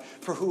of God.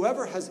 For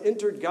whoever has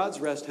entered God's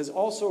rest has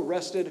also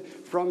rested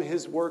from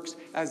his works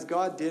as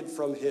God did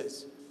from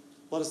his.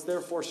 Let us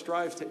therefore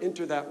strive to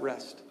enter that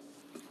rest.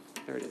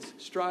 There it is.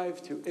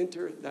 Strive to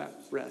enter that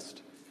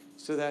rest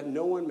so that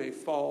no one may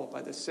fall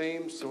by the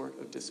same sort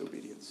of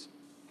disobedience.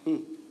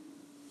 So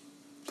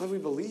that we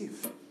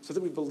believe. So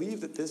that we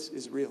believe that this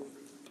is real.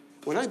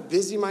 When I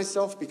busy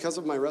myself because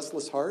of my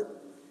restless heart,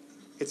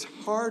 it's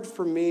hard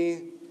for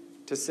me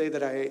to say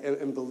that I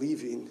am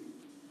believing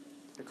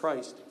that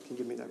Christ can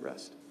give me that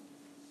rest.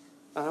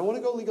 And I want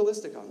to go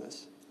legalistic on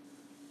this.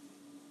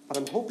 But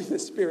I'm hoping the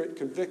Spirit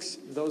convicts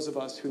those of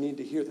us who need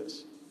to hear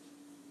this.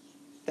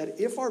 That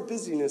if our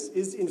busyness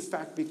is in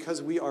fact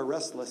because we are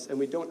restless and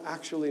we don't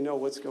actually know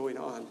what's going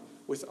on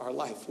with our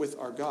life, with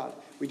our God,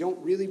 we don't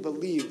really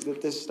believe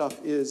that this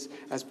stuff is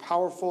as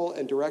powerful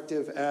and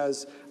directive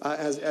as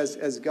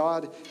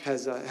God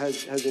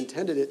has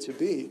intended it to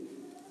be,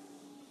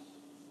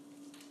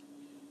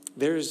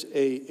 there's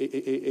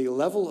a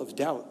level of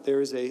doubt.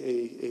 There's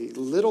a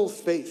little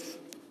faith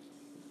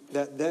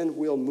that then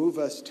will move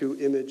us to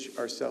image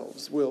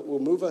ourselves, will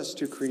move us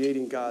to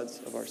creating gods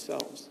of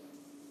ourselves.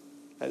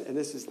 And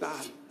this is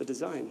not the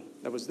design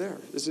that was there.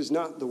 This is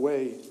not the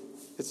way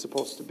it's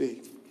supposed to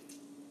be.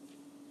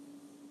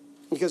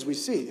 Because we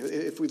see,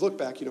 if we look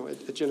back,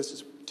 at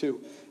Genesis 2,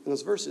 in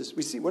those verses,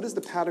 we see what is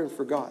the pattern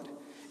for God.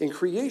 In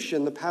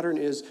creation, the pattern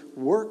is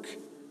work,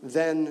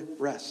 then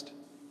rest.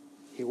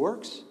 He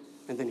works,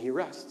 and then he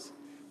rests.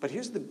 But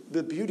here's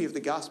the beauty of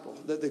the gospel,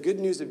 the good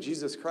news of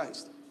Jesus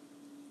Christ.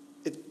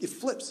 It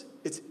flips.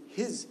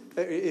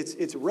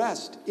 It's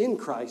rest in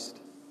Christ,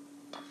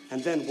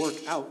 and then work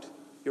out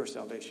your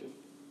salvation.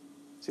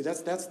 See,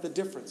 that's the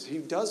difference. He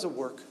does a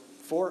work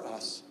for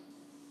us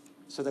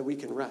so that we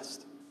can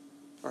rest.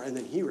 And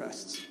then he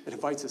rests and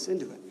invites us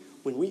into it.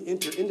 When we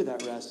enter into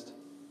that rest,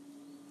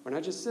 we're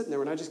not just sitting there.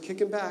 We're not just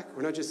kicking back.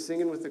 We're not just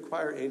singing with the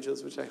choir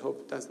angels, which I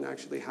hope doesn't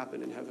actually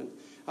happen in heaven.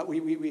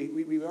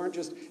 We aren't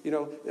just,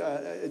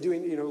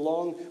 doing,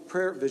 long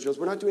prayer vigils.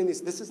 We're not doing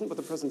these. This isn't what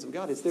the presence of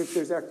God is.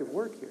 There's active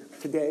work here.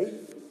 Today,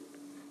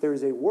 there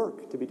is a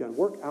work to be done.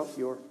 Work out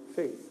your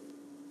faith.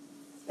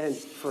 And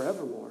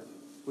forevermore,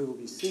 we will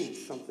be seeing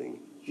something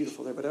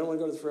beautiful there. But I don't want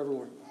to go to the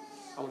forevermore.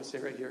 I want to stay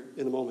right here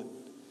in the moment.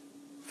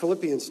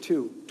 Philippians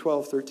 2,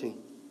 12, 13.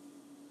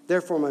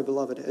 Therefore, my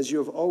beloved, as you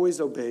have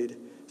always obeyed,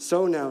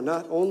 so now,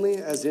 not only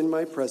as in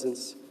my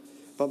presence,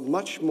 but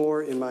much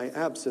more in my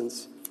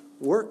absence,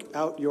 work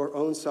out your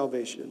own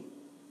salvation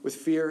with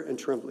fear and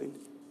trembling.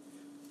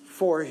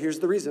 For, here's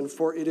the reason,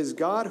 for it is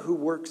God who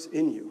works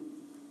in you,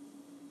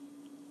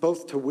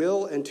 both to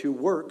will and to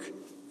work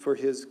for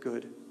his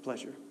good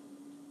pleasure.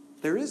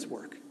 There is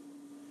work.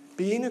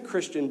 Being a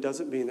Christian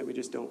doesn't mean that we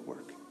just don't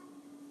work.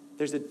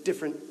 There's a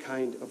different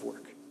kind of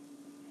work.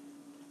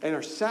 And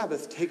our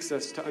Sabbath takes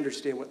us to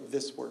understand what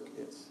this work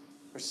is.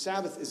 Our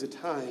Sabbath is a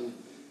time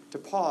to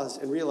pause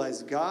and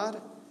realize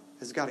God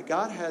has got it.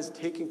 God has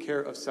taken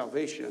care of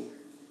salvation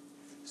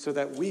so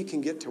that we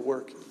can get to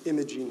work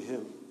imaging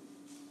him,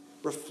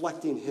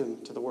 reflecting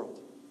him to the world.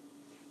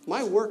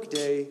 My work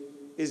day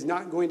is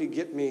not going to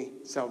get me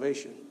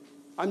salvation.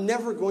 I'm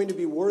never going to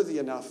be worthy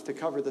enough to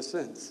cover the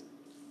sins.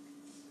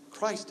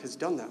 Christ has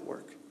done that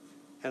work.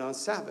 And on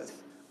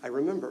Sabbath, I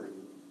remember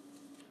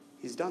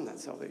he's done that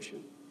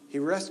salvation. He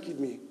rescued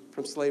me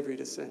from slavery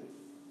to sin.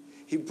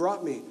 He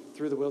brought me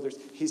through the wilderness.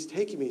 He's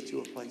taken me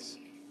to a place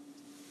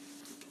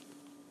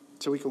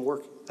so we can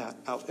work that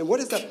out. And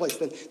what is that place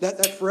then?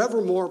 That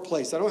forevermore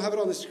place. I don't have it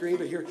on the screen,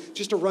 but here,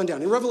 just a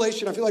rundown. In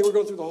Revelation, I feel like we're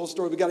going through the whole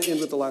story. We've got to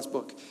end with the last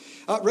book.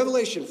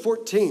 Revelation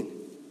 14.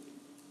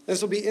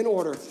 This will be in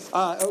order.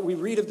 We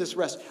read of this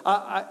rest.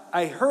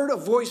 I heard a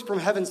voice from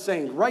heaven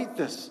saying, write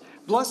this.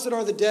 Blessed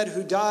are the dead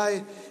who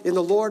die in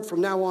the Lord from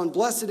now on.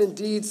 Blessed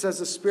indeed, says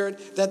the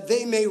Spirit, that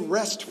they may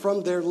rest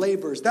from their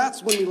labors.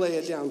 That's when we lay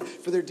it down,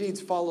 for their deeds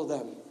follow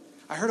them.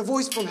 I heard a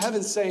voice from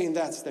heaven saying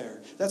that's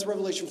there. That's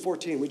Revelation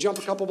 14. We jump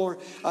a couple more,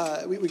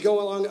 we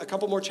go along a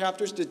couple more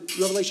chapters to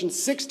Revelation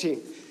 16.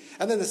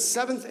 And then the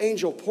seventh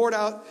angel poured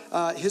out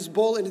his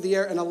bowl into the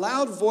air, and a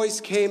loud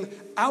voice came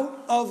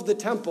out of the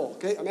temple.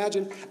 Okay,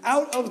 imagine,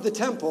 out of the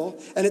temple.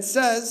 And it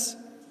says,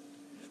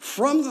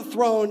 from the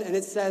throne, and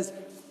it says,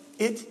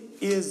 it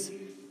is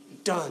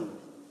done.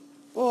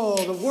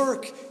 Oh, the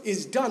work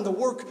is done. The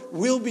work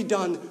will be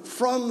done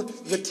from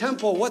the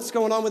temple. What's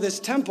going on with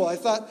this temple? I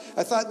thought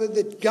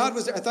that God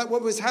was there. I thought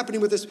what was happening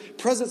with this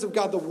presence of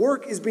God. The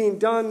work is being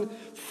done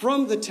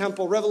from the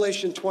temple.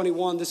 Revelation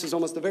 21. This is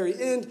almost the very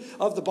end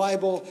of the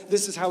Bible.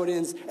 This is how it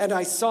ends. And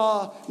I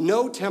saw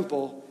no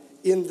temple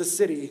in the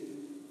city,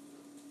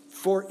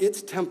 for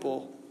its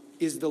temple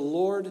is the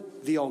Lord,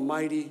 the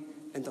Almighty,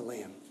 and the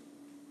Lamb.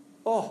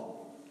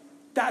 Oh,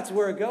 that's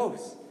where it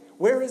goes.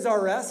 Where is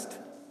our rest?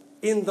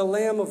 In the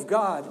Lamb of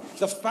God,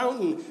 the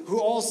fountain who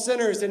all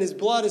sinners and his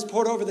blood is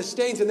poured over the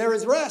stains, and there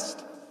is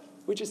rest.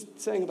 We just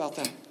sang about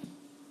that.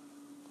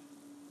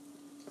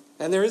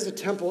 And there is a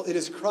temple, it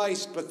is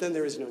Christ, but then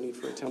there is no need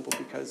for a temple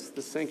because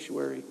the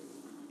sanctuary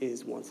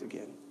is once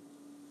again.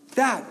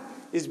 That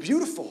is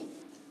beautiful.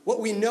 What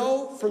we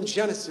know from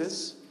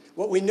Genesis,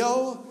 what we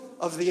know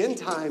of the end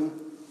time,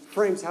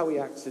 frames how we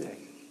act today.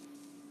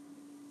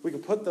 We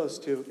can put those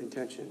two in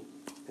tension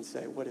and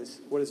say, what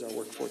is our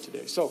work for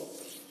today? So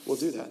we'll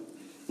do that.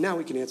 Now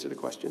we can answer the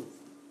question,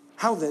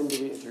 how then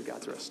do we enter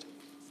God's rest?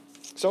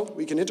 So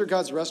we can enter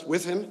God's rest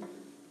with him,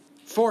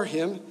 for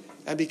him,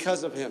 and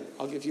because of him.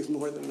 I'll give you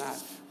more than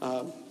that.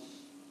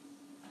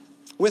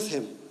 With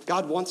him.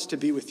 God wants to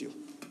be with you.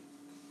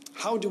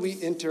 How do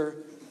we enter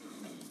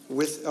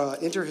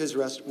his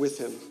rest with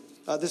him?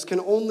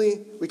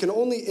 We can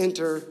only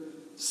enter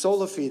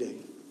sola fide,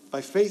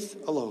 by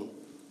faith alone.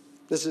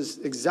 This is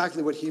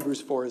exactly what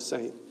Hebrews 4 is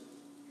saying.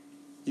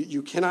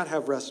 You cannot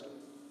have rest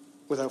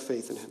without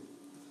faith in him.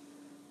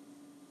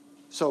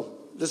 So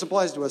this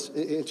applies to us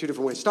in two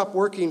different ways. Stop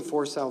working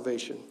for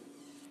salvation.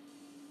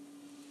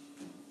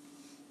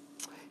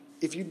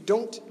 If you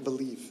don't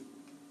believe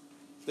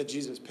that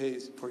Jesus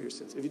pays for your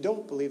sins, if you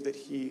don't believe that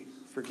he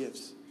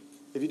forgives,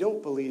 if you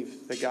don't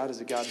believe that God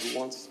is a God who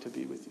wants to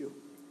be with you,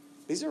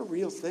 these are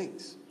real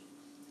things.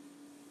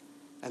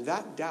 And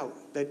that doubt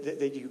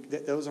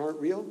that those aren't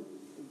real,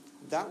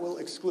 that will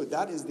exclude.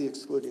 That is the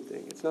excluding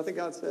thing. It's not that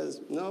God says,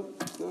 no,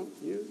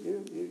 you,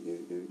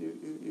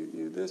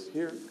 this,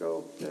 here,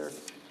 go, there.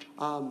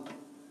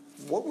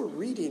 What we're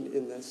reading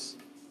in this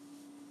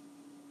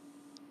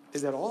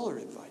is that all are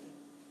invited.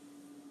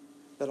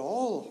 That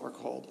all are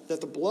called, that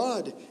the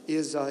blood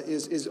is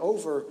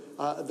over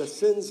the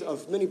sins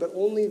of many, but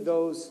only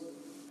those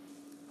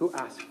who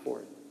ask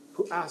for it,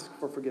 who ask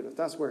for forgiveness.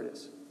 That's where it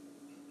is.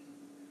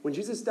 When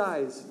Jesus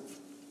dies,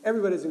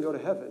 everybody doesn't go to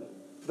heaven.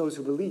 Those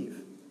who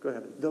believe go to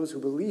heaven. Those who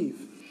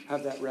believe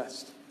have that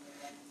rest.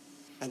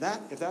 And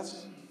if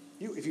that's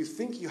you, if you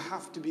think you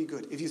have to be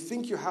good, if you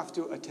think you have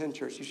to attend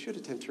church, you should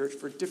attend church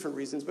for different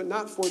reasons, but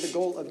not for the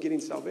goal of getting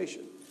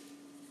salvation.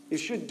 You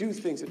should do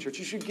things at church.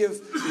 You should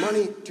give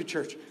money to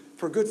church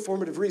for good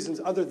formative reasons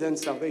other than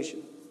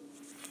salvation.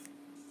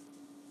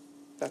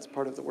 That's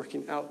part of the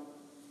working out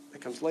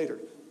that comes later.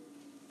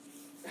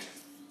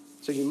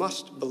 So you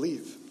must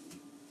believe.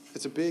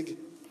 It's a big,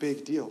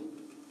 big deal.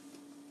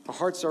 Our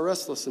hearts are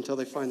restless until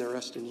they find their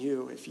rest in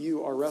you. If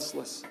you are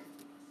restless,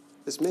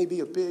 this may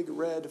be a big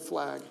red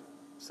flag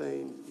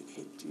saying you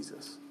hate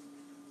Jesus.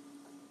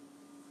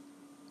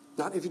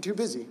 Not if you're too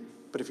busy,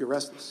 but if you're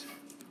restless.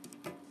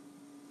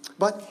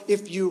 But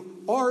if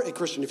you are a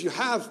Christian, if you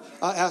have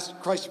asked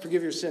Christ to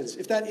forgive your sins,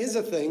 if that is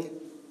a thing,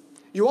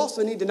 you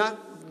also need to not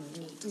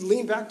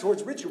lean back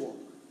towards ritual.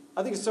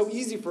 I think it's so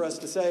easy for us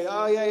to say,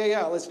 oh,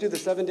 yeah, let's do the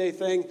 7-day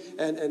thing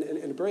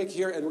and break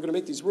here, and we're going to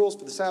make these rules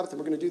for the Sabbath, and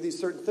we're going to do these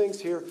certain things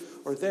here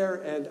or there,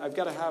 and I've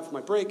got to have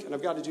my break, and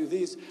I've got to do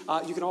these.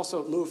 You can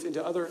also move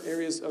into other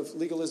areas of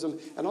legalism,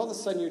 and all of a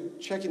sudden you're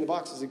checking the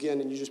boxes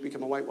again, and you just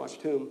become a whitewashed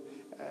tomb,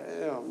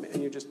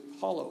 and you're just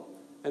hollow.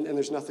 And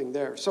there's nothing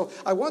there. So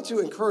I want to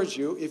encourage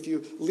you, if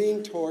you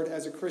lean toward,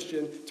 as a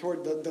Christian,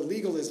 toward the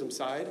legalism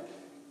side,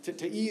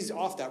 to ease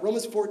off that.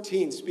 Romans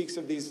 14 speaks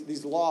of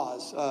these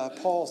laws.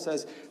 Paul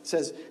says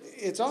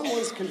it's on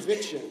one's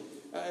conviction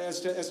as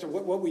to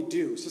what we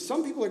do. So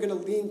some people are going to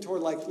lean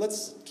toward,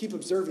 let's keep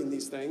observing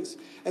these things.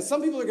 And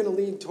some people are going to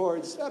lean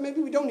towards,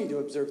 maybe we don't need to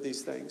observe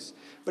these things.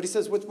 But he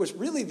says what's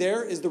really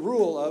there is the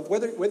rule of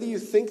whether you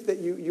think that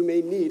you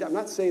may need. I'm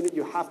not saying that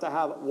you have to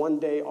have one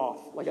day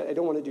off. I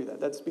don't want to do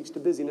that. That speaks to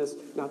busyness,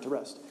 not to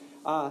rest.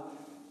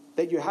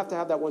 That you have to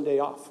have that one day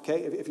off, okay?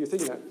 If you're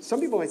thinking that. Some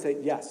people might say,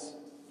 yes.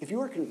 If you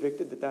are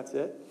convicted that that's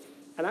it,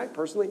 and I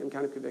personally am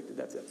kind of convicted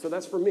that's it. So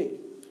that's for me.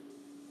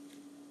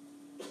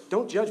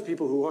 Don't judge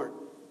people who aren't.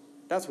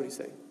 That's what he's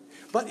saying.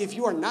 But if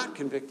you are not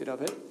convicted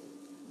of it,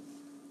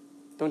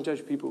 don't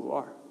judge people who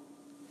are.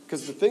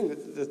 Because the thing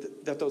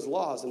that those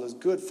laws and those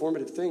good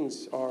formative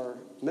things are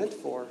meant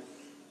for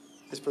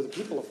is for the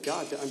people of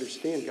God to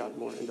understand God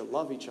more and to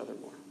love each other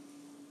more.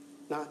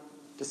 Not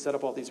to set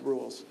up all these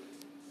rules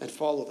and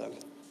follow them.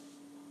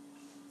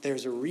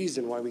 There's a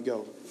reason why we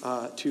go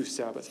to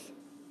Sabbath.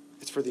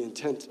 It's for the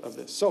intent of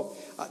this. So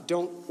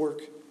don't work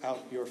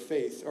out your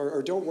faith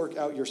or don't work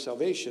out your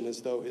salvation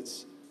as though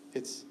it's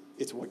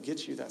what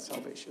gets you that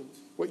salvation.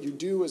 What you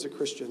do as a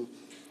Christian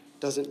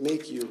doesn't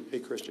make you a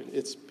Christian.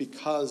 It's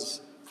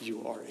because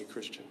you are a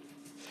Christian.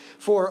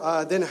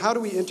 Then how do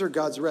we enter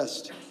God's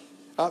rest?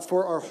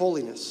 For our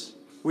holiness.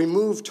 We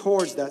move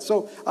towards that.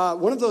 So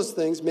one of those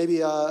things,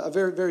 maybe a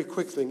very, very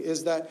quick thing,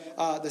 is that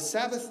the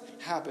Sabbath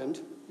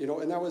happened.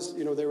 And that was,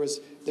 there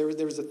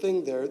was a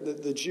thing there.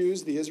 The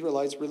Jews, the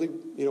Israelites, really,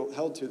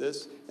 held to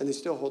this, and they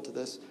still hold to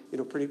this,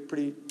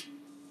 pretty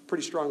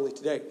strongly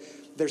today.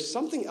 There's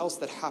something else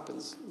that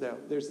happens though.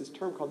 There's this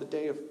term called the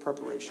Day of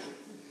Preparation.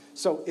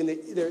 So in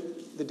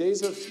the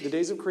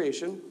days of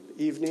creation,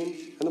 evening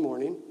and the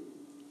morning,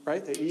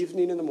 right? The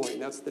evening and the morning,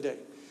 that's the day.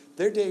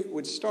 Their day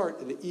would start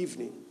in the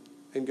evening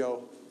and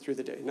go through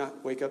the day.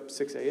 Not wake up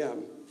 6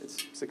 a.m.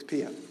 It's 6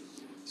 p.m.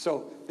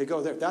 So they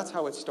go there. That's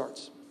how it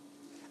starts.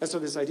 And so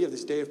this idea of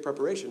this day of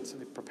preparation, so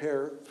they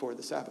prepare for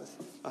the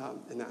Sabbath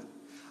and that.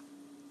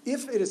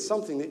 If it is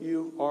something that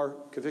you are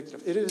convicted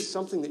of, it is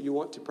something that you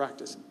want to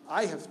practice.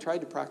 I have tried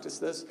to practice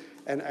this,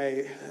 and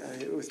I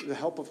with the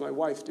help of my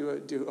wife,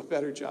 do a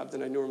better job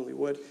than I normally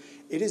would.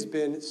 It has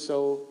been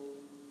so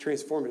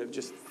transformative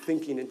just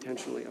thinking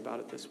intentionally about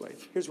it this way.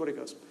 Here's what it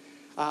goes.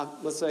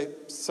 Let's say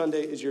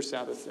Sunday is your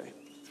Sabbath day.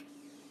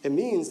 It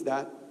means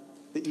that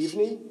the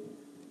evening,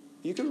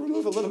 you can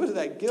remove a little bit of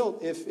that guilt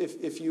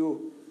if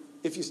you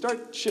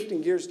start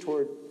shifting gears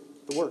toward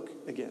the work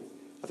again.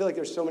 I feel like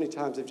there's so many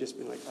times I've just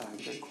been like,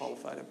 I'm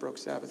unqualified. I broke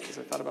Sabbath because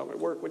I thought about my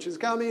work, which is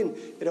coming.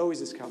 It always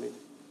is coming.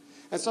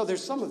 And so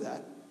there's some of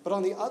that. But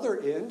on the other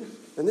end,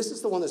 and this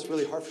is the one that's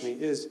really hard for me,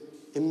 is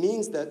it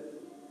means that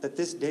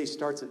this day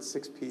starts at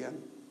 6 p.m.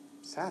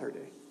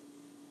 Saturday.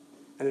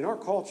 And in our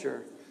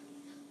culture,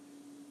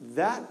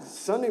 that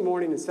Sunday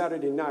morning and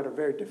Saturday night are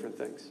very different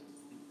things.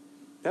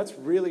 That's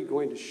really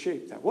going to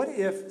shape that. What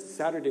if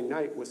Saturday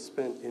night was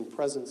spent in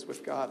presence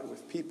with God and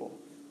with people?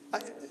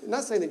 I'm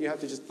not saying that you have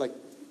to just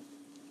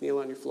kneel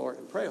on your floor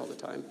and pray all the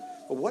time,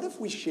 but what if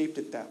we shaped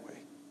it that way?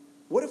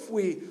 What if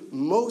we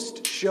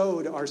most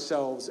showed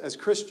ourselves as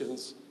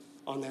Christians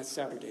on that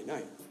Saturday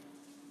night?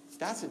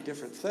 That's a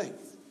different thing.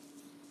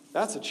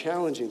 That's a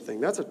challenging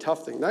thing. That's a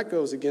tough thing. That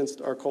goes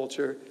against our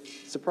culture.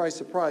 Surprise,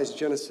 surprise,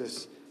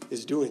 Genesis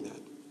is doing that.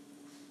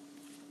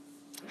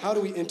 How do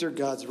we enter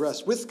God's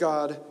rest? With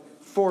God,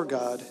 for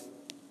God,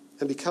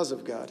 and because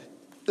of God.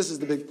 This is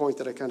the big point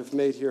that I kind of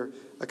made here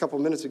a couple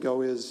minutes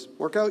ago is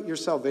work out your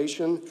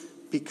salvation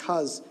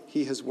because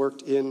he has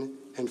worked in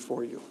and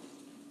for you.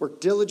 Work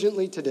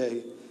diligently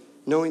today,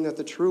 knowing that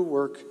the true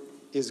work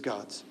is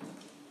God's,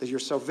 that your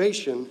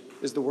salvation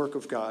is the work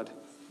of God,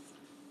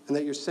 and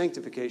that your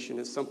sanctification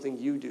is something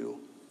you do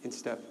in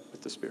step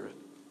with the Spirit.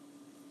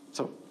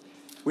 So,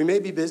 we may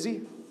be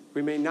busy,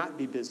 we may not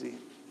be busy,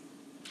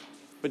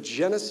 but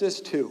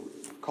Genesis 2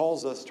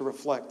 calls us to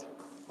reflect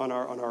on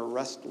our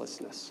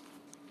restlessness.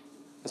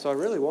 And so I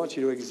really want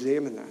you to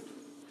examine that.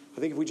 I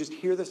think if we just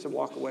hear this and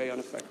walk away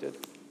unaffected,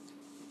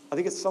 I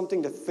think it's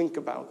something to think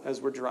about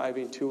as we're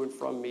driving to and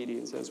from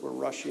meetings, as we're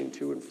rushing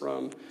to and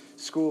from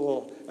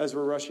school, as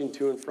we're rushing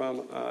to and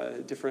from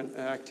different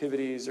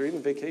activities or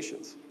even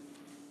vacations.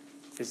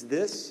 Is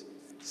this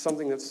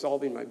something that's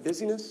solving my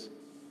busyness?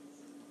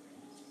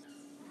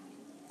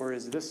 Or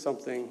is this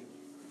something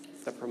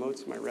that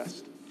promotes my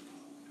rest?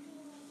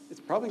 It's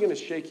probably going to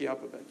shake you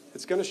up a bit.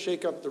 It's going to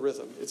shake up the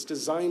rhythm. It's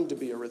designed to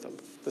be a rhythm.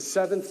 The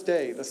seventh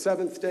day, the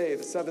seventh day,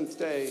 the seventh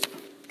day.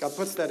 God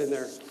puts that in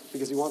there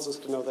because he wants us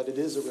to know that it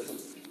is a rhythm.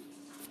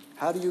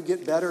 How do you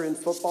get better in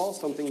football?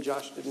 Something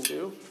Josh didn't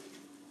do.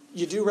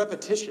 You do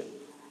repetition.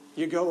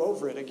 You go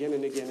over it again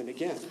and again and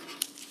again.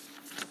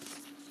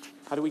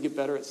 How do we get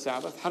better at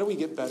Sabbath? How do we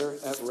get better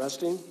at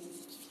resting?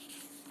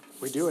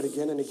 We do it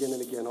again and again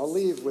and again. I'll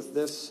leave with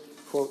this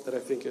quote that I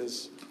think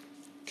is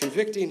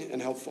convicting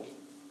and helpful.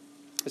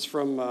 It's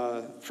from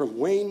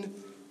Wayne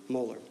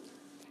Muller.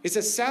 It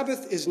says,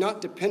 Sabbath is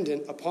not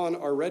dependent upon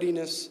our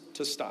readiness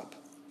to stop.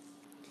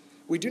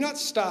 We do not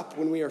stop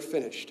when we are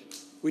finished.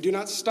 We do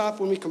not stop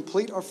when we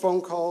complete our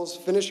phone calls,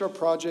 finish our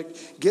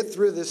project, get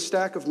through this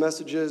stack of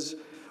messages,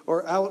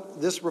 or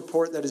out this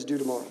report that is due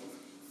tomorrow.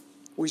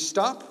 We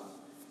stop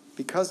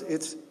because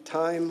it's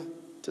time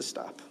to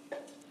stop.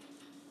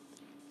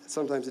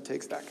 Sometimes it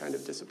takes that kind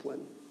of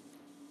discipline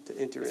to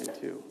enter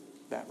into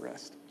that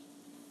rest.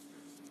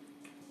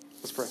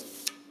 Let's pray.